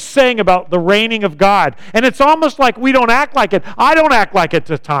 We just sang about the reigning of God, and it's almost like we don't act like it. I don't act like it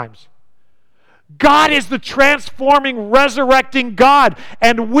at times. God is the transforming, resurrecting God.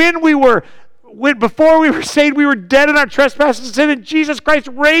 And before we were saved, we were dead in our trespasses and sin, and Jesus Christ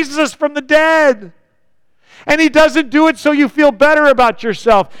raises us from the dead. And He doesn't do it so you feel better about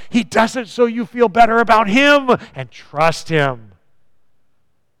yourself. He does it so you feel better about Him and trust Him,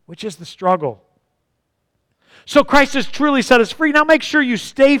 which is the struggle. So Christ has truly set us free. Now make sure you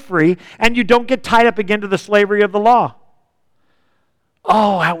stay free and you don't get tied up again to the slavery of the law.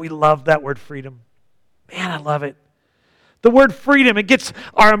 Oh, how we love that word freedom. Man, I love it. The word freedom, it gets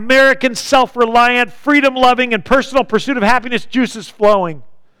our American self-reliant, freedom-loving, and personal pursuit of happiness juices flowing.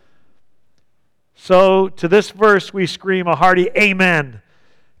 So to this verse, we scream a hearty amen.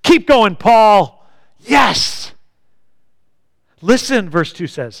 Keep going, Paul. Yes. Listen, verse 2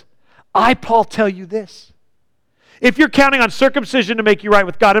 says, I, Paul, tell you this. If you're counting on circumcision to make you right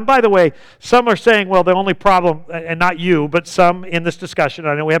with God, and by the way, some are saying, well, the only problem, and not you, but some in this discussion,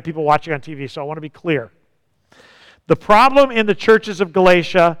 I know we have people watching on TV, so I want to be clear. The problem in the churches of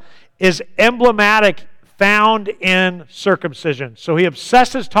Galatia is emblematic, found in circumcision. So he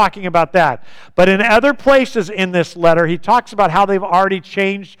obsesses talking about that. But in other places in this letter, he talks about how they've already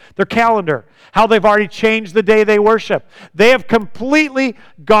changed their calendar, how they've already changed the day they worship. They have completely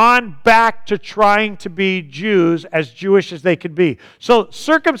gone back to trying to be Jews, as Jewish as they could be. So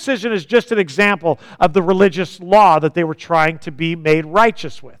circumcision is just an example of the religious law that they were trying to be made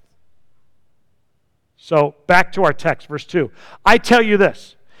righteous with. So back to our text, verse 2. I tell you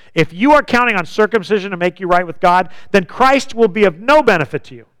this. If you are counting on circumcision to make you right with God, then Christ will be of no benefit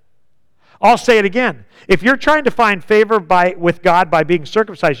to you. I'll say it again. If you're trying to find favor with God by being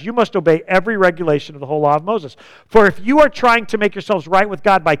circumcised, you must obey every regulation of the whole law of Moses. For if you are trying to make yourselves right with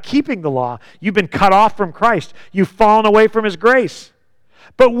God by keeping the law, you've been cut off from Christ. You've fallen away from His grace.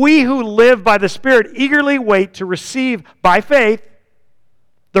 But we who live by the Spirit eagerly wait to receive by faith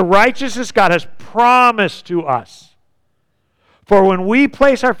the righteousness God has promised to us. For when we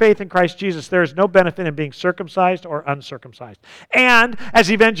place our faith in Christ Jesus, there is no benefit in being circumcised or uncircumcised. And as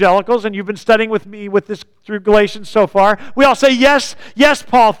evangelicals, and you've been studying with me with this through Galatians so far, we all say, yes, yes,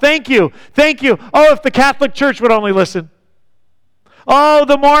 Paul, thank you, thank you. Oh, if the Catholic Church would only listen. Oh,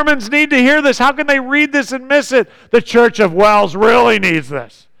 the Mormons need to hear this. How can they read this and miss it? The Church of Wells really needs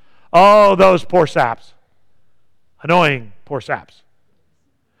this. Oh, those poor saps. Annoying poor saps.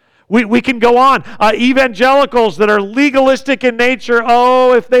 We can go on. Evangelicals that are legalistic in nature,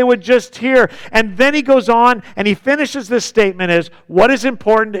 oh, if they would just hear. And then he goes on and he finishes this statement as, what is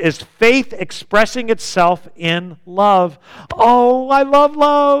important is faith expressing itself in love. Oh, I love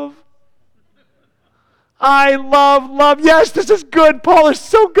love. I love love. Yes, this is good. Paul is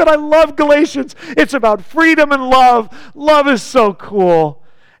so good. I love Galatians. It's about freedom and love. Love is so cool.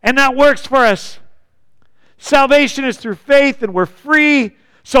 And that works for us. Salvation is through faith and we're free.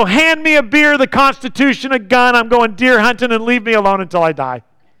 So hand me a beer, the Constitution, a gun. I'm going deer hunting and leave me alone until I die.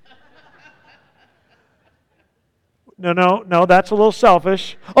 No, that's a little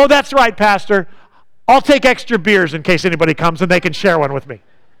selfish. Oh, that's right, Pastor. I'll take extra beers in case anybody comes and they can share one with me.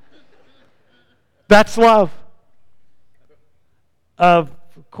 That's love. Of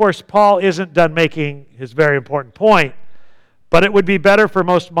course, Paul isn't done making his very important point, but it would be better for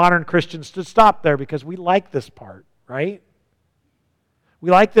most modern Christians to stop there because we like this part, right? We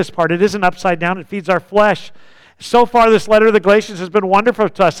like this part. It isn't upside down. It feeds our flesh. So far, this letter to the Galatians has been wonderful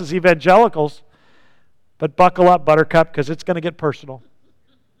to us as evangelicals. But buckle up, Buttercup, because it's going to get personal.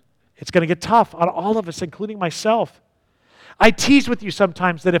 It's going to get tough on all of us, including myself. I tease with you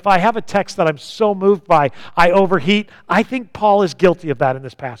sometimes that if I have a text that I'm so moved by, I overheat. I think Paul is guilty of that in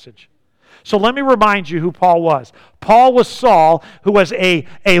this passage. So let me remind you who Paul was. Paul was Saul, who was a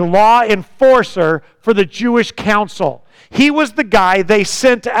law enforcer for the Jewish council. He was the guy they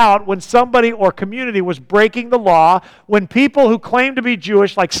sent out when somebody or community was breaking the law, when people who claimed to be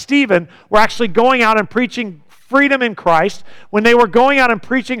Jewish, like Stephen, were actually going out and preaching freedom in Christ, when they were going out and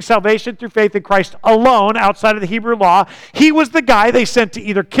preaching salvation through faith in Christ alone, outside of the Hebrew law. He was the guy they sent to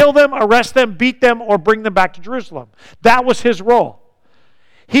either kill them, arrest them, beat them, or bring them back to Jerusalem. That was his role.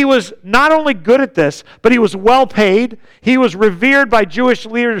 He was not only good at this, but he was well paid. He was revered by Jewish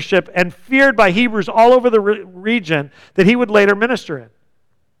leadership and feared by Hebrews all over the region that he would later minister in.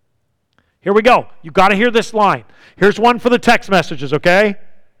 Here we go. You've got to hear this line. Here's one for the text messages, okay?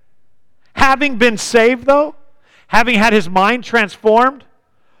 Having been saved, though, having had his mind transformed,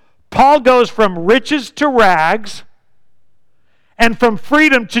 Paul goes from riches to rags and from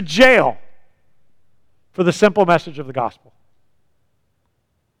freedom to jail for the simple message of the gospel.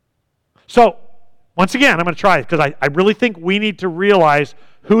 So, Once again, I'm going to try it because I really think we need to realize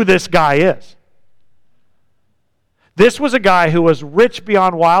who this guy is. This was a guy who was rich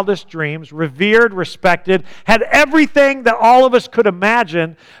beyond wildest dreams, revered, respected, had everything that all of us could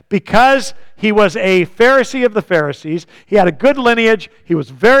imagine because he was a Pharisee of the Pharisees. He had a good lineage, he was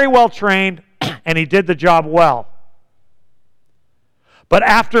very well trained, and he did the job well. But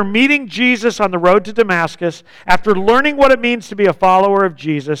after meeting Jesus on the road to Damascus, after learning what it means to be a follower of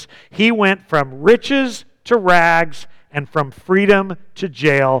Jesus, he went from riches to rags and from freedom to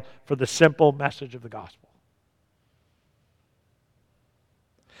jail for the simple message of the gospel.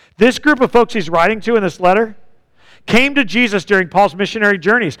 This group of folks he's writing to in this letter came to Jesus during Paul's missionary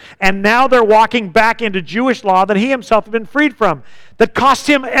journeys, and now they're walking back into Jewish law that he himself had been freed from, that cost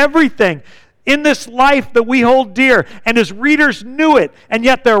him everything in this life that we hold dear, and his readers knew it, and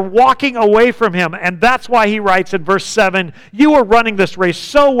yet they're walking away from him. And that's why he writes in verse 7, "You are running this race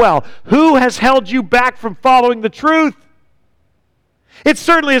so well. Who has held you back from following the truth? It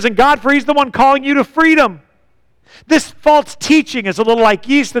certainly isn't God, for he's the one calling you to freedom. This false teaching is a little like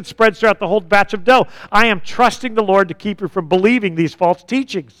yeast that spreads throughout the whole batch of dough. I am trusting the Lord to keep you from believing these false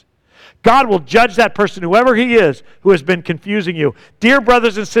teachings. God will judge that person, whoever he is, who has been confusing you. Dear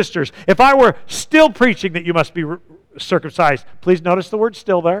brothers and sisters, if I were still preaching that you must be circumcised," please notice the word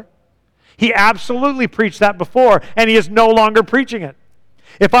 "still" there. He absolutely preached that before, and he is no longer preaching it.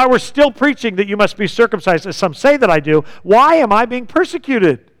 "If I were still preaching that you must be circumcised, as some say that I do, why am I being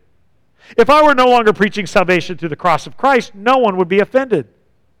persecuted? If I were no longer preaching salvation through the cross of Christ, no one would be offended."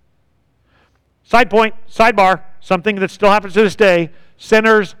 Side point, sidebar, something that still happens to this day: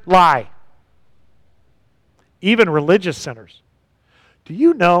 sinners lie. Even religious sinners. Do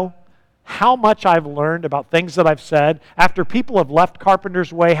you know how much I've learned about things that I've said after people have left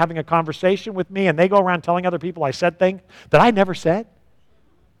Carpenter's Way having a conversation with me and they go around telling other people I said things that I never said?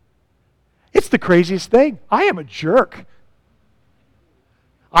 It's the craziest thing. I am a jerk.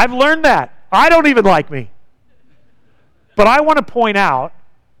 I've learned that. I don't even like me. But I want to point out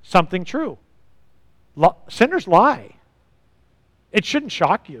something true. Sinners lie. It shouldn't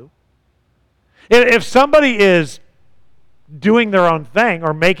shock you. If somebody is doing their own thing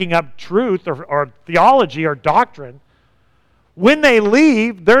or making up truth or theology or doctrine, when they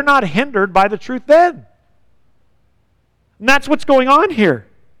leave, they're not hindered by the truth then. And that's what's going on here.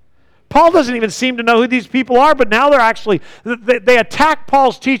 Paul doesn't even seem to know who these people are, but now they attack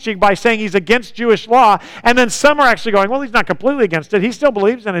Paul's teaching by saying he's against Jewish law, and then some are actually going, well, he's not completely against it. He still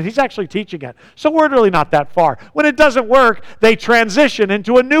believes in it. He's actually teaching it. So we're really not that far. When it doesn't work, they transition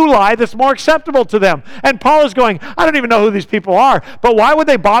into a new lie that's more acceptable to them. And Paul is going, I don't even know who these people are, but why would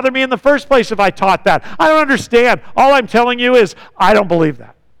they bother me in the first place if I taught that? I don't understand. All I'm telling you is I don't believe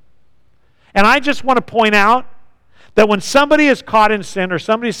that. And I just want to point out that when somebody is caught in sin or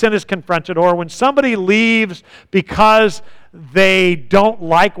somebody's sin is confronted, or when somebody leaves because they don't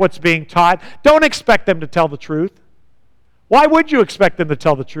like what's being taught, don't expect them to tell the truth. Why would you expect them to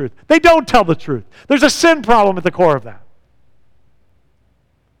tell the truth? They don't tell the truth. There's a sin problem at the core of that.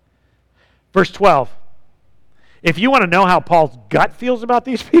 Verse 12. If you want to know how Paul's gut feels about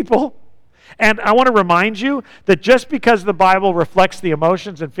these people, and I want to remind you that just because the Bible reflects the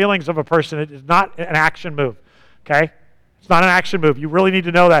emotions and feelings of a person, it is not an action move. Okay? It's not an action move. You really need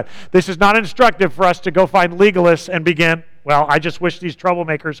to know that. This is not instructive for us to go find legalists and begin, well, I just wish these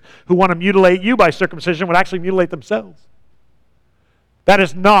troublemakers who want to mutilate you by circumcision would actually mutilate themselves. That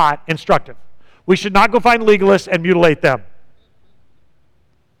is not instructive. We should not go find legalists and mutilate them.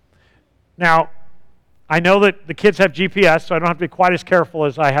 Now, I know that the kids have GPS, so I don't have to be quite as careful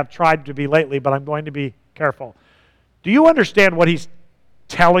as I have tried to be lately, but I'm going to be careful. Do you understand what he's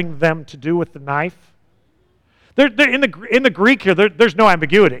telling them to do with the knife? In the Greek here, there's no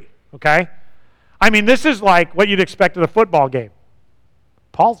ambiguity, okay? I mean, this is like what you'd expect at a football game.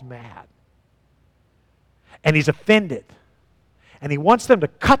 Paul's mad. And he's offended. And he wants them to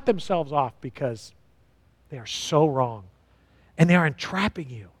cut themselves off because they are so wrong. And they are entrapping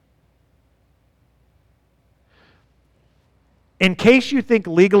you. In case you think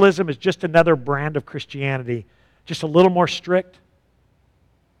legalism is just another brand of Christianity, just a little more strict,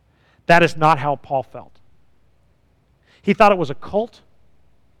 that is not how Paul felt. He thought it was a cult.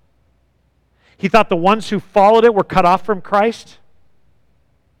 He thought the ones who followed it were cut off from Christ.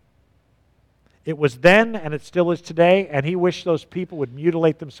 It was then, and it still is today, and he wished those people would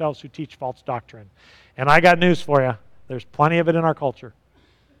mutilate themselves who teach false doctrine. And I got news for you. There's plenty of it in our culture.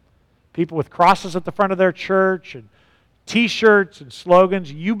 People with crosses at the front of their church and T-shirts and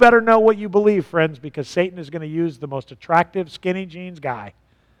slogans. You better know what you believe, friends, because Satan is going to use the most attractive skinny jeans guy.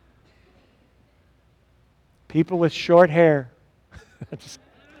 People with short hair.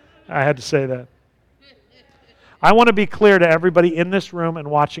 I had to say that. I want to be clear to everybody in this room and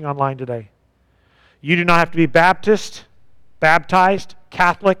watching online today. You do not have to be Baptist, baptized,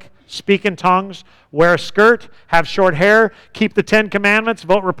 Catholic, speak in tongues, wear a skirt, have short hair, keep the 10 Commandments,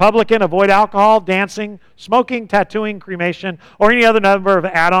 vote Republican, avoid alcohol, dancing, smoking, tattooing, cremation, or any other number of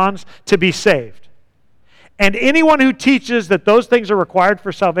add-ons to be saved. And anyone who teaches that those things are required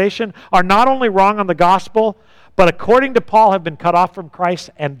for salvation are not only wrong on the gospel, but according to Paul have been cut off from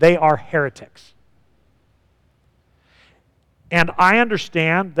Christ, and they are heretics. And I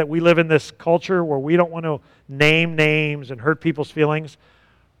understand that we live in this culture where we don't want to name names and hurt people's feelings.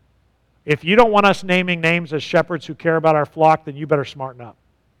 If you don't want us naming names as shepherds who care about our flock, then you better smarten up.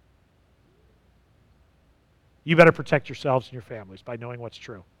 You better protect yourselves and your families by knowing what's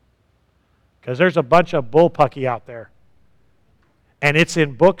true. Because there's a bunch of bullpucky out there. And it's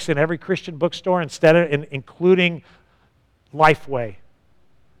in books in every Christian bookstore, including Lifeway,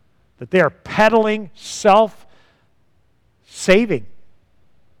 that they are peddling self-saving.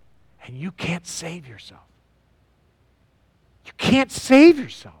 And you can't save yourself. You can't save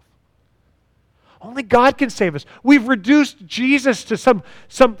yourself. Only God can save us. We've reduced Jesus to some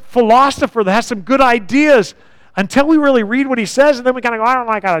philosopher that has some good ideas until we really read what he says, and then we kind of go, I don't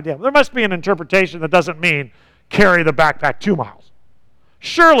like that idea. There must be an interpretation that doesn't mean carry the backpack 2 miles.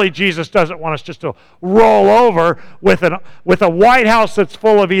 Surely Jesus doesn't want us just to roll over with a White House that's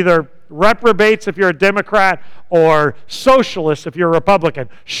full of either reprobates if you're a Democrat or socialists if you're a Republican.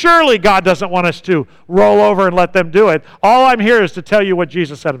 Surely God doesn't want us to roll over and let them do it. All I'm here is to tell you what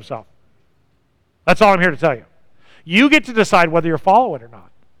Jesus said himself. That's all I'm here to tell you. You get to decide whether you're following it or not.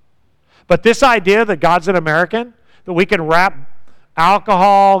 But this idea that God's an American, that we can wrap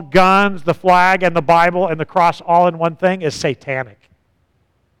alcohol, guns, the flag, and the Bible and the cross all in one thing is satanic.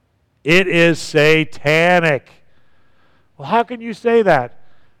 It is satanic. Well, how can you say that?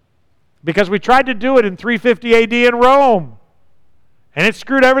 Because we tried to do it in 350 AD in Rome. And it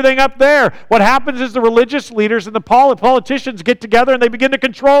screwed everything up there. What happens is the religious leaders and the politicians get together and they begin to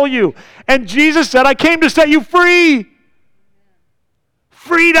control you. And Jesus said, I came to set you free.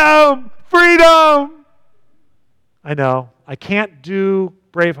 Freedom! Freedom! I know. I can't do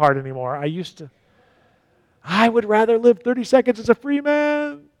Braveheart anymore. I would rather live 30 seconds as a free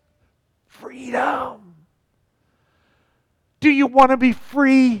man. Freedom. Do you want to be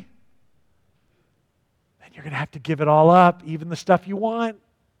free? Then you're going to have to give it all up, even the stuff you want.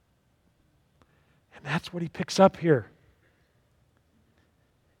 And that's what he picks up here.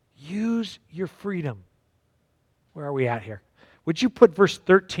 Use your freedom. Where are we at here? Would you put verse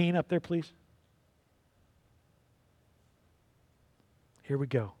 13 up there, please? Here we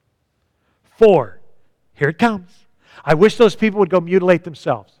go. For, here it comes. I wish those people would go mutilate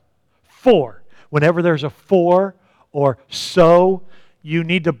themselves. For, whenever there's a for or so, you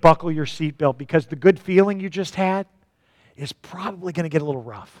need to buckle your seatbelt because the good feeling you just had is probably going to get a little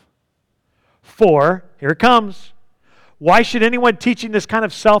rough. For, here it comes. Why should anyone teaching this kind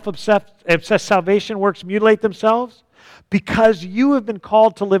of self-obsessed salvation works mutilate themselves? Because you have been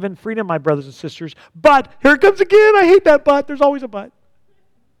called to live in freedom, my brothers and sisters. But, here it comes again. I hate that but. There's always a but.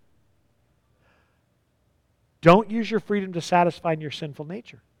 Don't use your freedom to satisfy your sinful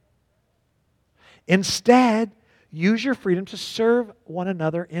nature. Instead, use your freedom to serve one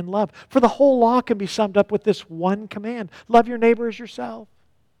another in love. For the whole law can be summed up with this one command. Love your neighbor as yourself.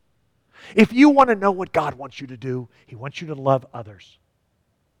 If you want to know what God wants you to do, He wants you to love others.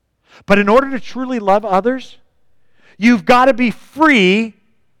 But in order to truly love others, you've got to be free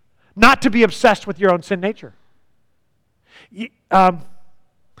not to be obsessed with your own sin nature.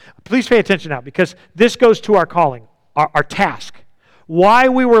 Please pay attention now, because this goes to our calling, our task. Why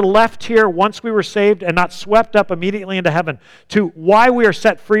we were left here once we were saved and not swept up immediately into heaven, to why we are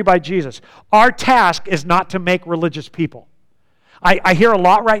set free by Jesus. Our task is not to make religious people. I hear a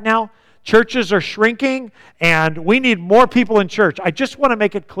lot right now, churches are shrinking and we need more people in church. I just want to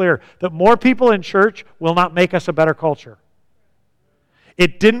make it clear that more people in church will not make us a better culture.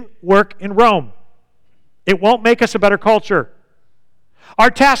 It didn't work in Rome. It won't make us a better culture. Our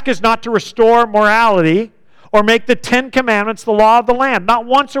task is not to restore morality or make the 10 Commandments the law of the land. Not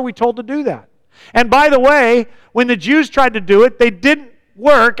once are we told to do that. And by the way, when the Jews tried to do it, they didn't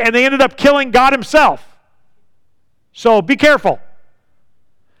work and they ended up killing God Himself. So be careful.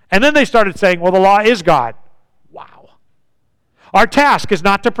 And then they started saying, well, the law is God. Wow. Our task is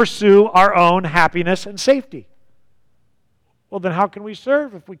not to pursue our own happiness and safety. Well, then how can we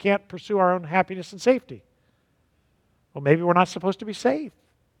serve if we can't pursue our own happiness and safety? Well, maybe we're not supposed to be saved.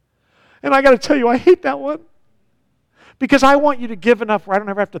 And I got to tell you, I hate that one. Because I want you to give enough where I don't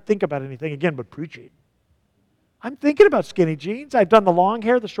ever have to think about anything again but preaching. I'm thinking about skinny jeans. I've done the long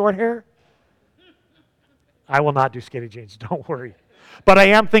hair, the short hair. I will not do skinny jeans, don't worry. But I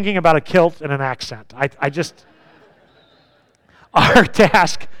am thinking about a kilt and an accent. Our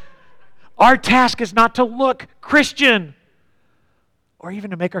task is not to look Christian or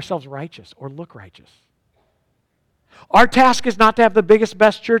even to make ourselves righteous or look righteous. Our task is not to have the biggest,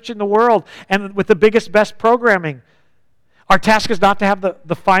 best church in the world and with the biggest, best programming. Our task is not to have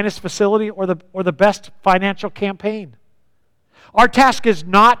the finest facility or the best financial campaign. Our task is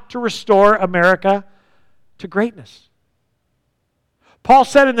not to restore America to greatness. Paul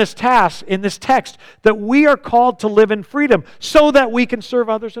said in this text, that we are called to live in freedom so that we can serve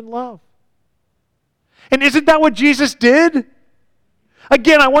others in love. And isn't that what Jesus did?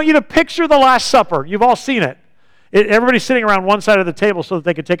 Again, I want you to picture the Last Supper. You've all seen it. Everybody's sitting around one side of the table so that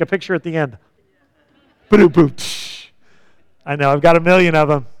they can take a picture at the end. I know, I've got 1 million of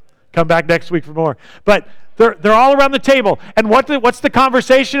them. Come back next week for more. But they're all around the table. And what's the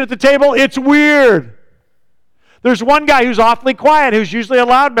conversation at the table? It's weird. There's one guy who's awfully quiet, who's usually a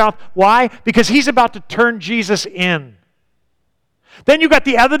loudmouth. Why? Because he's about to turn Jesus in. Then you got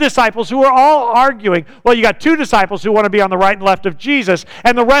the other disciples who are all arguing. Well, you got 2 disciples who want to be on the right and left of Jesus,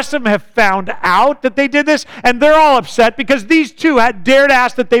 and the rest of them have found out that they did this, and they're all upset because these 2 had dared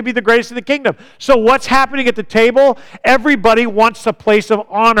ask that they be the greatest in the kingdom. So what's happening at the table? Everybody wants a place of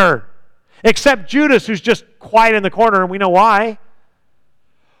honor, except Judas, who's just quiet in the corner, and we know why.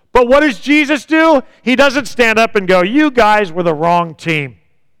 But what does Jesus do? He doesn't stand up and go, "You guys were the wrong team.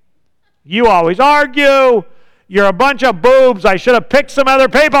 You always argue. You're a bunch of boobs. I should have picked some other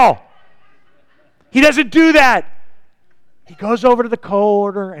people." He doesn't do that. He goes over to the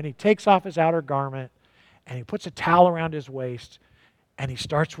corner and he takes off his outer garment and he puts a towel around his waist and he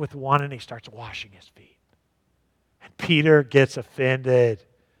starts with one and he starts washing his feet. And Peter gets offended.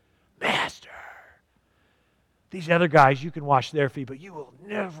 "Master, these other guys, you can wash their feet, but you will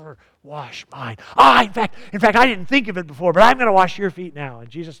never wash mine." In fact, I didn't think of it before, but I'm going to wash your feet now. And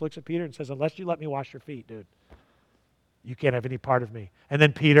Jesus looks at Peter and says, "Unless you let me wash your feet, dude, you can't have any part of me." And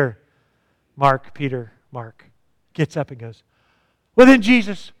then Peter, Mark, gets up and goes, "Well then,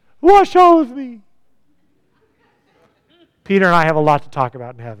 Jesus, wash all of me." Peter and I have a lot to talk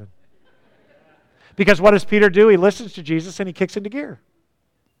about in heaven. Because what does Peter do? He listens to Jesus and he kicks into gear.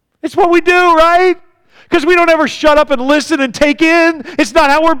 It's what we do, right? Because we don't ever shut up and listen and take in. It's not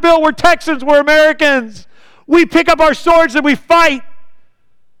how we're built. We're Texans. We're Americans. We pick up our swords and we fight.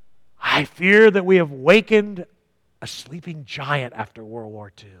 I fear that we have wakened a sleeping giant after World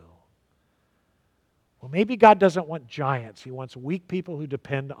War II. Well, maybe God doesn't want giants. He wants weak people who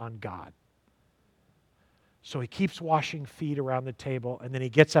depend on God. So he keeps washing feet around the table, and then he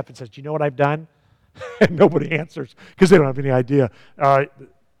gets up and says, "Do you know what I've done?" And nobody answers because they don't have any idea.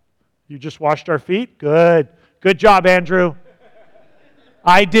 "You just washed our feet? Good. Good job, Andrew."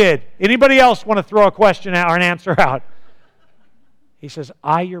 "I did." Anybody else want to throw a question out or an answer out? He says,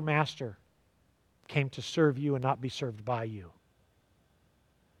 "I, your master, came to serve you and not be served by you.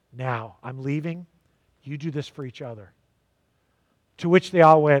 Now, I'm leaving. You do this for each other." To which they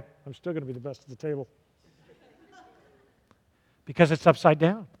all went, "I'm still going to be the best at the table." Because it's upside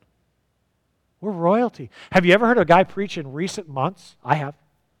down. We're royalty. Have you ever heard a guy preach in recent months? I have.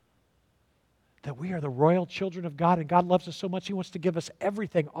 That we are the royal children of God, and God loves us so much He wants to give us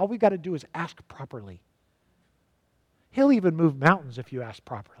everything. All we got to do is ask properly. He'll even move mountains if you ask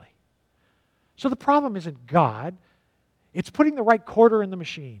properly. So the problem isn't God. It's putting the right quarter in the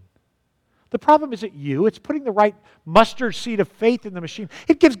machine. The problem isn't you. It's putting the right mustard seed of faith in the machine.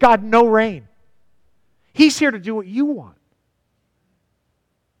 It gives God no reign. He's here to do what you want.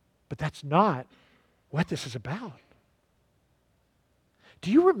 But that's not what this is about.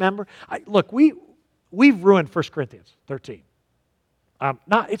 Do you remember? Look, we've ruined 1 Corinthians 13.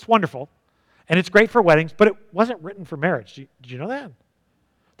 It's wonderful, and it's great for weddings, but it wasn't written for marriage. Did you know that?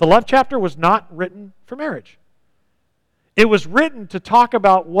 The love chapter was not written for marriage. It was written to talk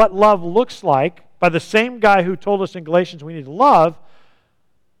about what love looks like by the same guy who told us in Galatians we need to love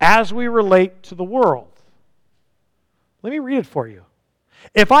as we relate to the world. Let me read it for you.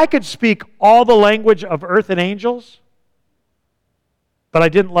 "If I could speak all the language of earth and angels, but I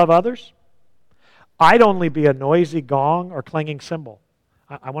didn't love others, I'd only be a noisy gong or clanging cymbal."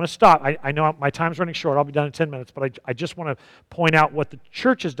 I want to stop. I know my time's running short. I'll be done in 10 minutes, but I just want to point out what the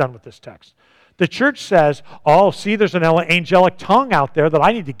church has done with this text. The church says, "Oh, see, there's an angelic tongue out there that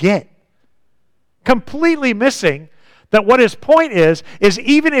I need to get." Completely missing that what his point is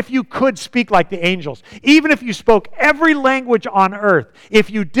even if you could speak like the angels, even if you spoke every language on earth, if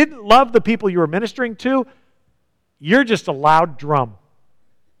you didn't love the people you were ministering to, you're just a loud drum.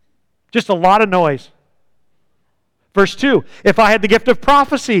 Just a lot of noise. Verse 2, if I had the gift of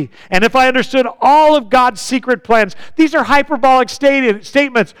prophecy, and if I understood all of God's secret plans. These are hyperbolic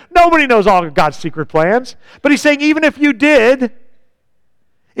statements. Nobody knows all of God's secret plans. But he's saying, even if you did,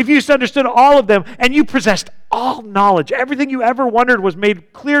 if you understood all of them, and you possessed all knowledge, everything you ever wondered was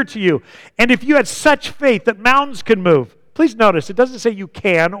made clear to you, and if you had such faith that mountains can move. Please notice, it doesn't say you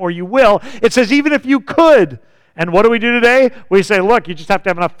can or you will. It says even if you could. And what do we do today? We say, look, you just have to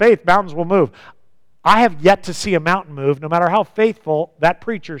have enough faith. Mountains will move. I have yet to see a mountain move, no matter how faithful that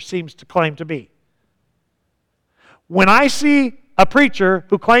preacher seems to claim to be. When I see a preacher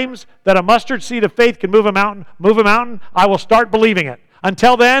who claims that a mustard seed of faith can move a mountain, I will start believing it.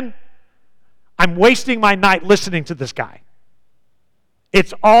 Until then, I'm wasting my night listening to this guy.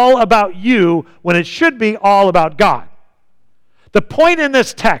 It's all about you when it should be all about God. The point in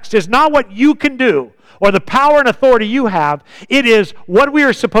this text is not what you can do or the power and authority you have. It is what we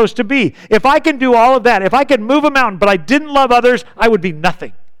are supposed to be. If I can do all of that, if I could move a mountain, but I didn't love others, I would be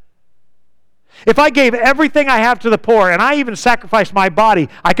nothing. If I gave everything I have to the poor, and I even sacrificed my body,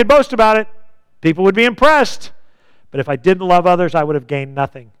 I could boast about it. People would be impressed. But if I didn't love others, I would have gained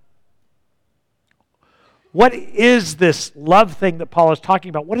nothing. What is this love thing that Paul is talking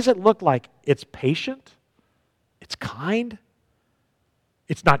about? What does it look like? It's patient. It's kind.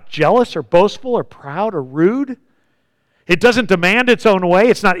 It's not jealous or boastful or proud or rude. It doesn't demand its own way.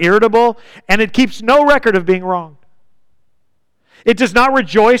 It's not irritable. And it keeps no record of being wronged. It does not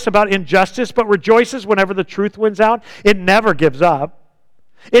rejoice about injustice, but rejoices whenever the truth wins out. It never gives up.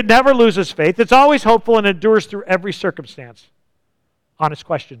 It never loses faith. It's always hopeful and endures through every circumstance. Honest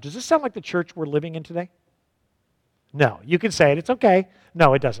question. Does this sound like the church we're living in today? No. You can say it. It's okay.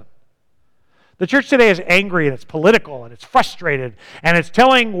 No, it doesn't. The church today is angry and it's political and it's frustrated and it's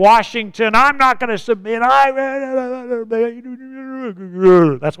telling Washington, I'm not going to submit.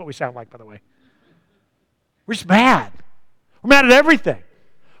 That's what we sound like, by the way. We're just mad. We're mad at everything.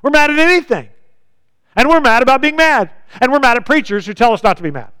 We're mad at anything. And we're mad about being mad. And we're mad at preachers who tell us not to be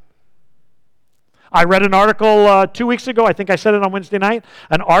mad. I read an article 2 weeks ago, I think I said it on Wednesday night,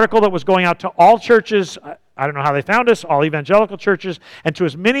 an article that was going out to all churches, I don't know how they found us, all evangelical churches, and to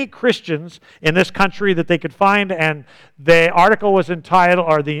as many Christians in this country that they could find, and the article was entitled,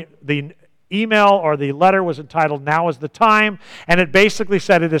 or the email or the letter was entitled, Now is the Time, and it basically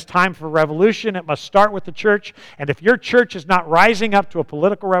said it is time for revolution, it must start with the church, and if your church is not rising up to a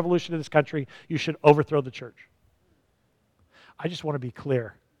political revolution in this country, you should overthrow the church. I just want to be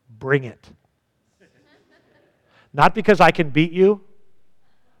clear, bring it. Not because I can beat you,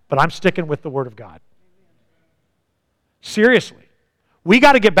 but I'm sticking with the Word of God. Seriously. We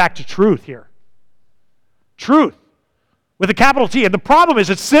got to get back to truth here. Truth. With a capital T. And the problem is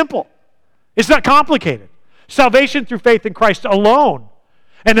it's simple. It's not complicated. Salvation through faith in Christ alone.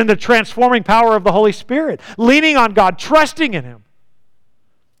 And in the transforming power of the Holy Spirit. Leaning on God, trusting in Him.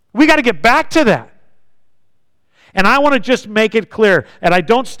 We got to get back to that. And I want to just make it clear, and I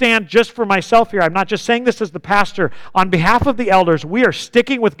don't stand just for myself here. I'm not just saying this as the pastor. On behalf of the elders, we are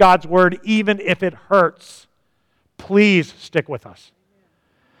sticking with God's Word even if it hurts. Please stick with us.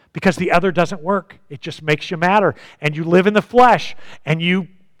 Because the other doesn't work. It just makes you madder. And you live in the flesh. And we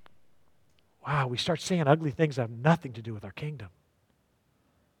start saying ugly things that have nothing to do with our kingdom.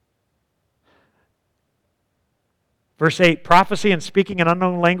 Verse 8, prophecy and speaking an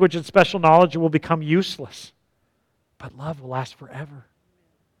unknown language and special knowledge will become useless. But love will last forever.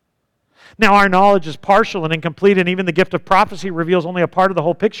 Now, our knowledge is partial and incomplete, and even the gift of prophecy reveals only a part of the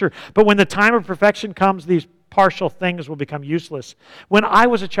whole picture. But when the time of perfection comes, these partial things will become useless. When I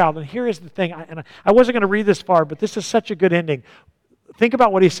was a child, and here is the thing, I wasn't going to read this far, but this is such a good ending. Think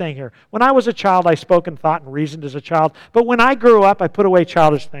about what he's saying here. When I was a child, I spoke and thought and reasoned as a child. But when I grew up, I put away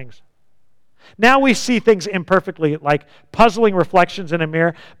childish things. Now we see things imperfectly, like puzzling reflections in a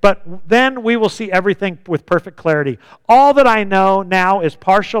mirror, but then we will see everything with perfect clarity. All that I know now is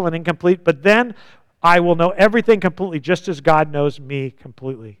partial and incomplete, but then I will know everything completely, just as God knows me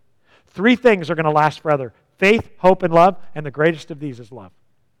completely. 3 things are going to last forever: faith, hope, and love, and the greatest of these is love.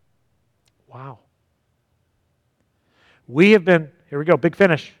 Wow. We have been, here we go, big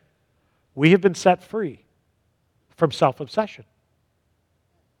finish. We have been set free from self-obsession.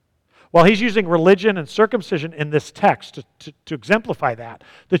 While he's using religion and circumcision in this text to exemplify that,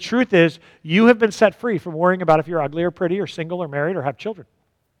 the truth is you have been set free from worrying about if you're ugly or pretty or single or married or have children.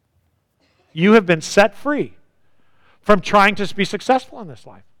 You have been set free from trying to be successful in this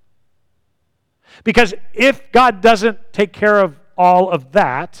life. Because if God doesn't take care of all of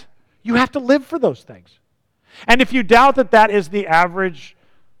that, you have to live for those things. And if you doubt that that is the average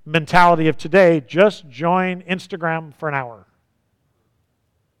mentality of today, just join Instagram for an hour.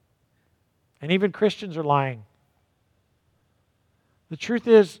 And even Christians are lying The truth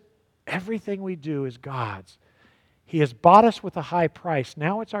is, everything we do is God's. He has bought us with a high price.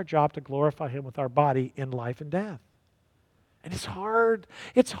 Now it's our job to glorify Him with our body in life and death. And it's hard.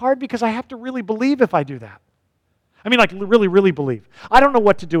 It's hard because I have to really believe if I do that. I mean, like really, really believe. I don't know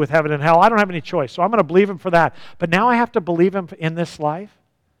what to do with heaven and hell. I don't have any choice, so I'm going to believe Him for that. But now I have to believe Him in this life.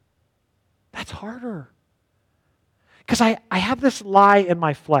 That's harder. Because I have this lie in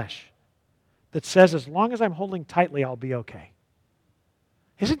my flesh that says as long as I'm holding tightly, I'll be okay.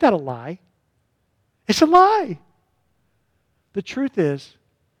 Isn't that a lie? It's a lie. The truth is,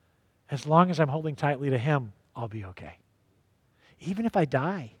 as long as I'm holding tightly to Him, I'll be okay. Even if I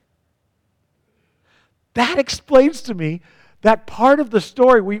die. That explains to me that part of the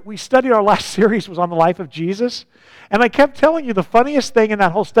story. We studied, our last series was on the life of Jesus. And I kept telling you the funniest thing in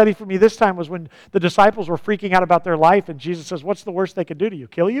that whole study for me this time was when the disciples were freaking out about their life and Jesus says, what's the worst they can do to you?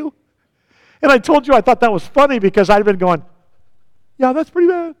 Kill you? And I told you I thought that was funny because I'd been going, yeah, that's pretty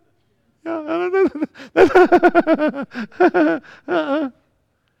bad.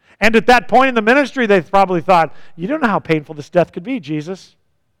 And at that point in the ministry, they probably thought, you don't know how painful this death could be, Jesus.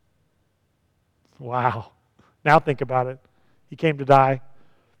 Wow. Now think about it. He came to die.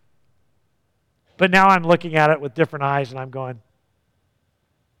 But now I'm looking at it with different eyes and I'm going,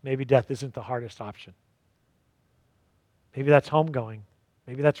 maybe death isn't the hardest option. Maybe that's homegoing.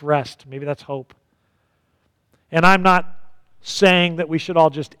 Maybe that's rest. Maybe that's hope. And I'm not saying that we should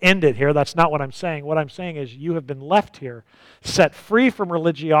all just end it here. That's not what I'm saying. What I'm saying is you have been left here, set free from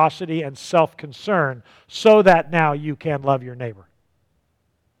religiosity and self-concern, so that now you can love your neighbor.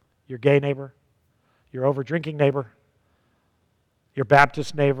 Your gay neighbor, your over-drinking neighbor, your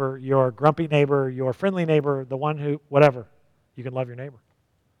Baptist neighbor, your grumpy neighbor, your friendly neighbor, the one who, whatever. You can love your neighbor.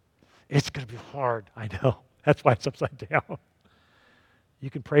 It's going to be hard, I know. That's why it's upside down. You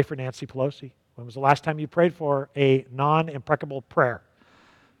can pray for Nancy Pelosi. When was the last time you prayed for a non-impregnable prayer?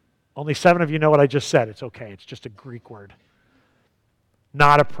 Only 7 of you know what I just said. It's okay. It's just a Greek word.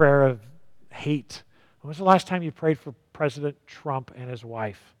 Not a prayer of hate. When was the last time you prayed for President Trump and his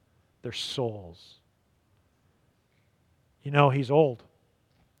wife? Their souls. You know, he's old.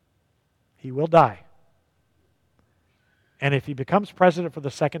 He will die. And if he becomes president for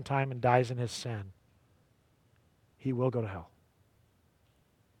the second time and dies in his sin, he will go to hell.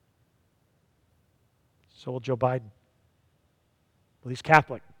 So will Joe Biden. Well, he's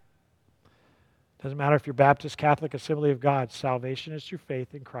Catholic. Doesn't matter if you're Baptist, Catholic, Assembly of God. Salvation is through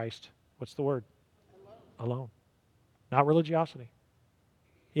faith in Christ. What's the word? Alone. Not religiosity.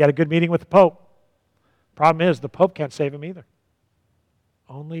 He had a good meeting with the Pope. Problem is, the Pope can't save him either.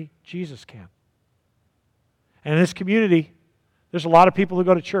 Only Jesus can. And in this community, there's a lot of people who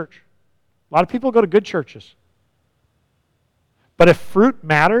go to church. A lot of people go to good churches. But if fruit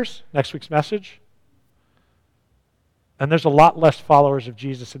matters, next week's message, and there's a lot less followers of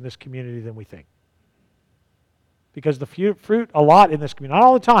Jesus in this community than we think. Because the fruit, a lot in this community, not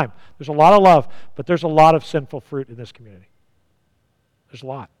all the time, there's a lot of love, but there's a lot of sinful fruit in this community. There's a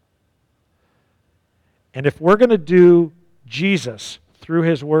lot. And if we're going to do Jesus through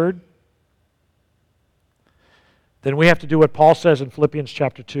His Word, then we have to do what Paul says in Philippians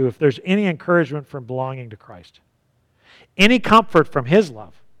chapter 2. If there's any encouragement from belonging to Christ, any comfort from His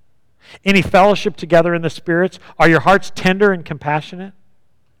love, any fellowship together in the spirits, are your hearts tender and compassionate?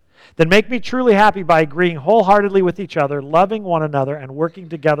 Then make me truly happy by agreeing wholeheartedly with each other, loving one another, and working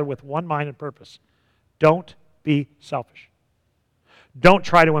together with one mind and purpose. Don't be selfish. Don't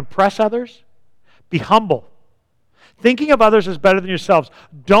try to impress others. Be humble. Thinking of others as better than yourselves.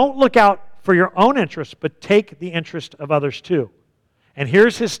 Don't look out for your own interests, but take the interest of others too. And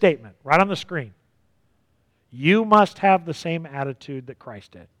here's his statement, right on the screen. You must have the same attitude that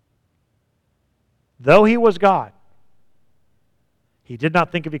Christ did. Though He was God, He did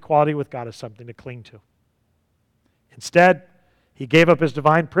not think of equality with God as something to cling to. Instead, He gave up His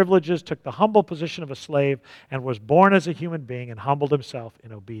divine privileges, took the humble position of a slave, and was born as a human being and humbled Himself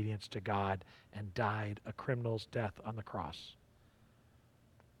in obedience to God and died a criminal's death on the cross.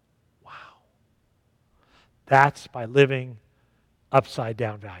 Wow. That's by living upside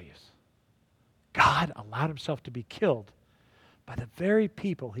down values. God allowed Himself to be killed by the very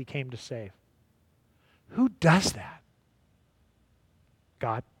people He came to save. Who does that?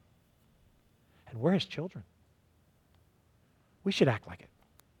 God. And we're His children. We should act like it.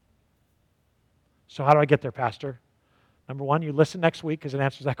 So how do I get there, Pastor? Number one, you listen next week because it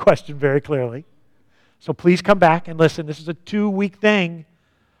answers that question very clearly. So please come back and listen. This is a 2-week thing,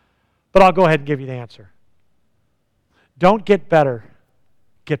 but I'll go ahead and give you the answer. Don't get better,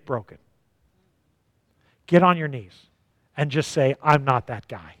 get broken. Get on your knees and just say, I'm not that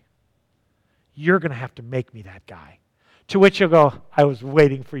guy. You're going to have to make me that guy. To which you'll go, I was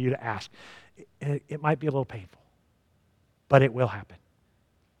waiting for you to ask. It might be a little painful, but it will happen.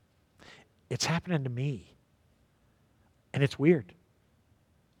 It's happening to me. And it's weird.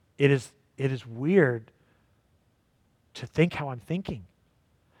 It is weird to think how I'm thinking.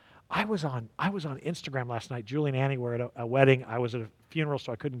 I was on Instagram last night. Julie and Annie were at a wedding. I was at a funeral,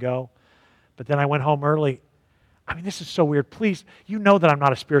 so I couldn't go. But then I went home early. I mean, this is so weird. Please, you know that I'm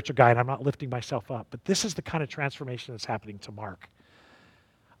not a spiritual guy and I'm not lifting myself up. But this is the kind of transformation that's happening to Mark.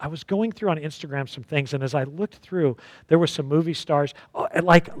 I was going through on Instagram some things, and as I looked through, there were some movie stars,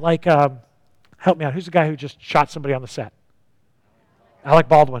 help me out. Who's the guy who just shot somebody on the set? Alec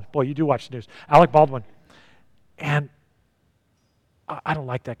Baldwin. Boy, you do watch the news. Alec Baldwin. And I don't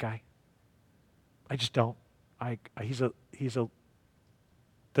like that guy. I just don't. He's a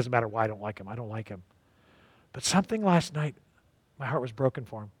doesn't matter why I don't like him. I don't like him. But something last night, my heart was broken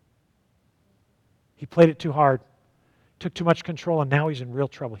for him. He played it too hard, took too much control, and now he's in real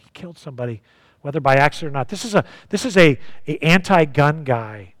trouble. He killed somebody, whether by accident or not. This is a anti-gun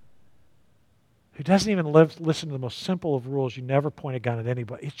guy who doesn't even listen to the most simple of rules. You never point a gun at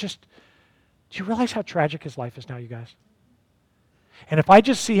anybody. It's just, do you realize how tragic his life is now, you guys? And if I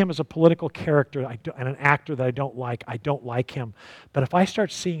just see him as a political character and an actor that I don't like him. But if I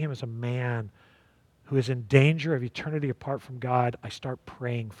start seeing him as a man who is in danger of eternity apart from God, I start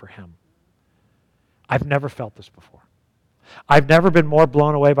praying for him. I've never felt this before. I've never been more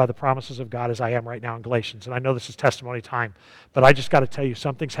blown away by the promises of God as I am right now in Galatians. And I know this is testimony time, but I just got to tell you,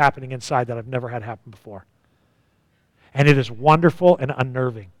 something's happening inside that I've never had happen before. And it is wonderful and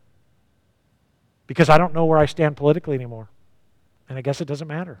unnerving. Because I don't know where I stand politically anymore. And I guess it doesn't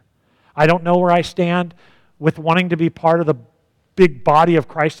matter. I don't know where I stand with wanting to be part of the big body of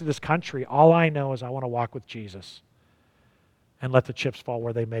Christ in this country. All I know is I want to walk with Jesus and let the chips fall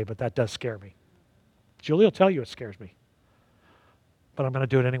where they may, but that does scare me. Julie will tell you it scares me. But I'm going to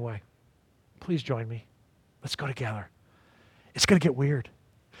do it anyway. Please join me. Let's go together. It's going to get weird,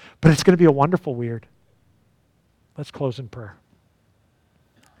 but it's going to be a wonderful weird. Let's close in prayer.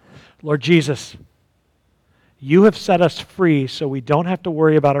 Lord Jesus, you have set us free so we don't have to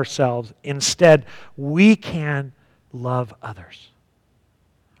worry about ourselves. Instead, we can love others.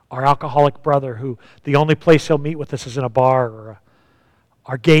 Our alcoholic brother who the only place he'll meet with us is in a bar, or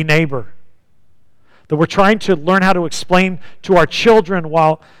our gay neighbor that we're trying to learn how to explain to our children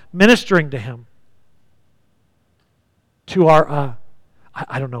while ministering to him. To our,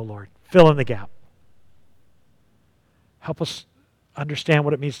 I don't know, Lord, fill in the gap. Help us understand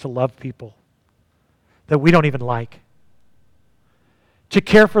what it means to love people that we don't even like. To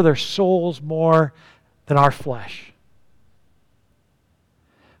care for their souls more than our flesh.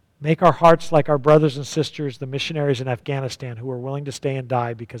 Make our hearts like our brothers and sisters, the missionaries in Afghanistan who are willing to stay and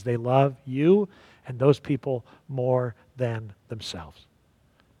die because they love you and those people more than themselves.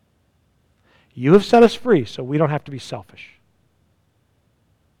 You have set us free so we don't have to be selfish.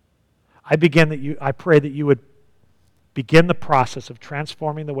 I pray that you would begin the process of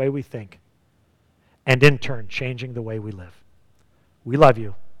transforming the way we think and in turn changing the way we live. We love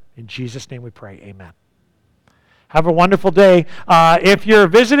you. In Jesus' name we pray. Amen. Have a wonderful day. If you're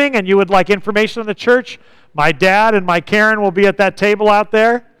visiting and you would like information on the church, my dad and my Karen will be at that table out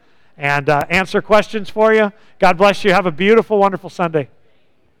there and answer questions for you. God bless you. Have a beautiful, wonderful Sunday.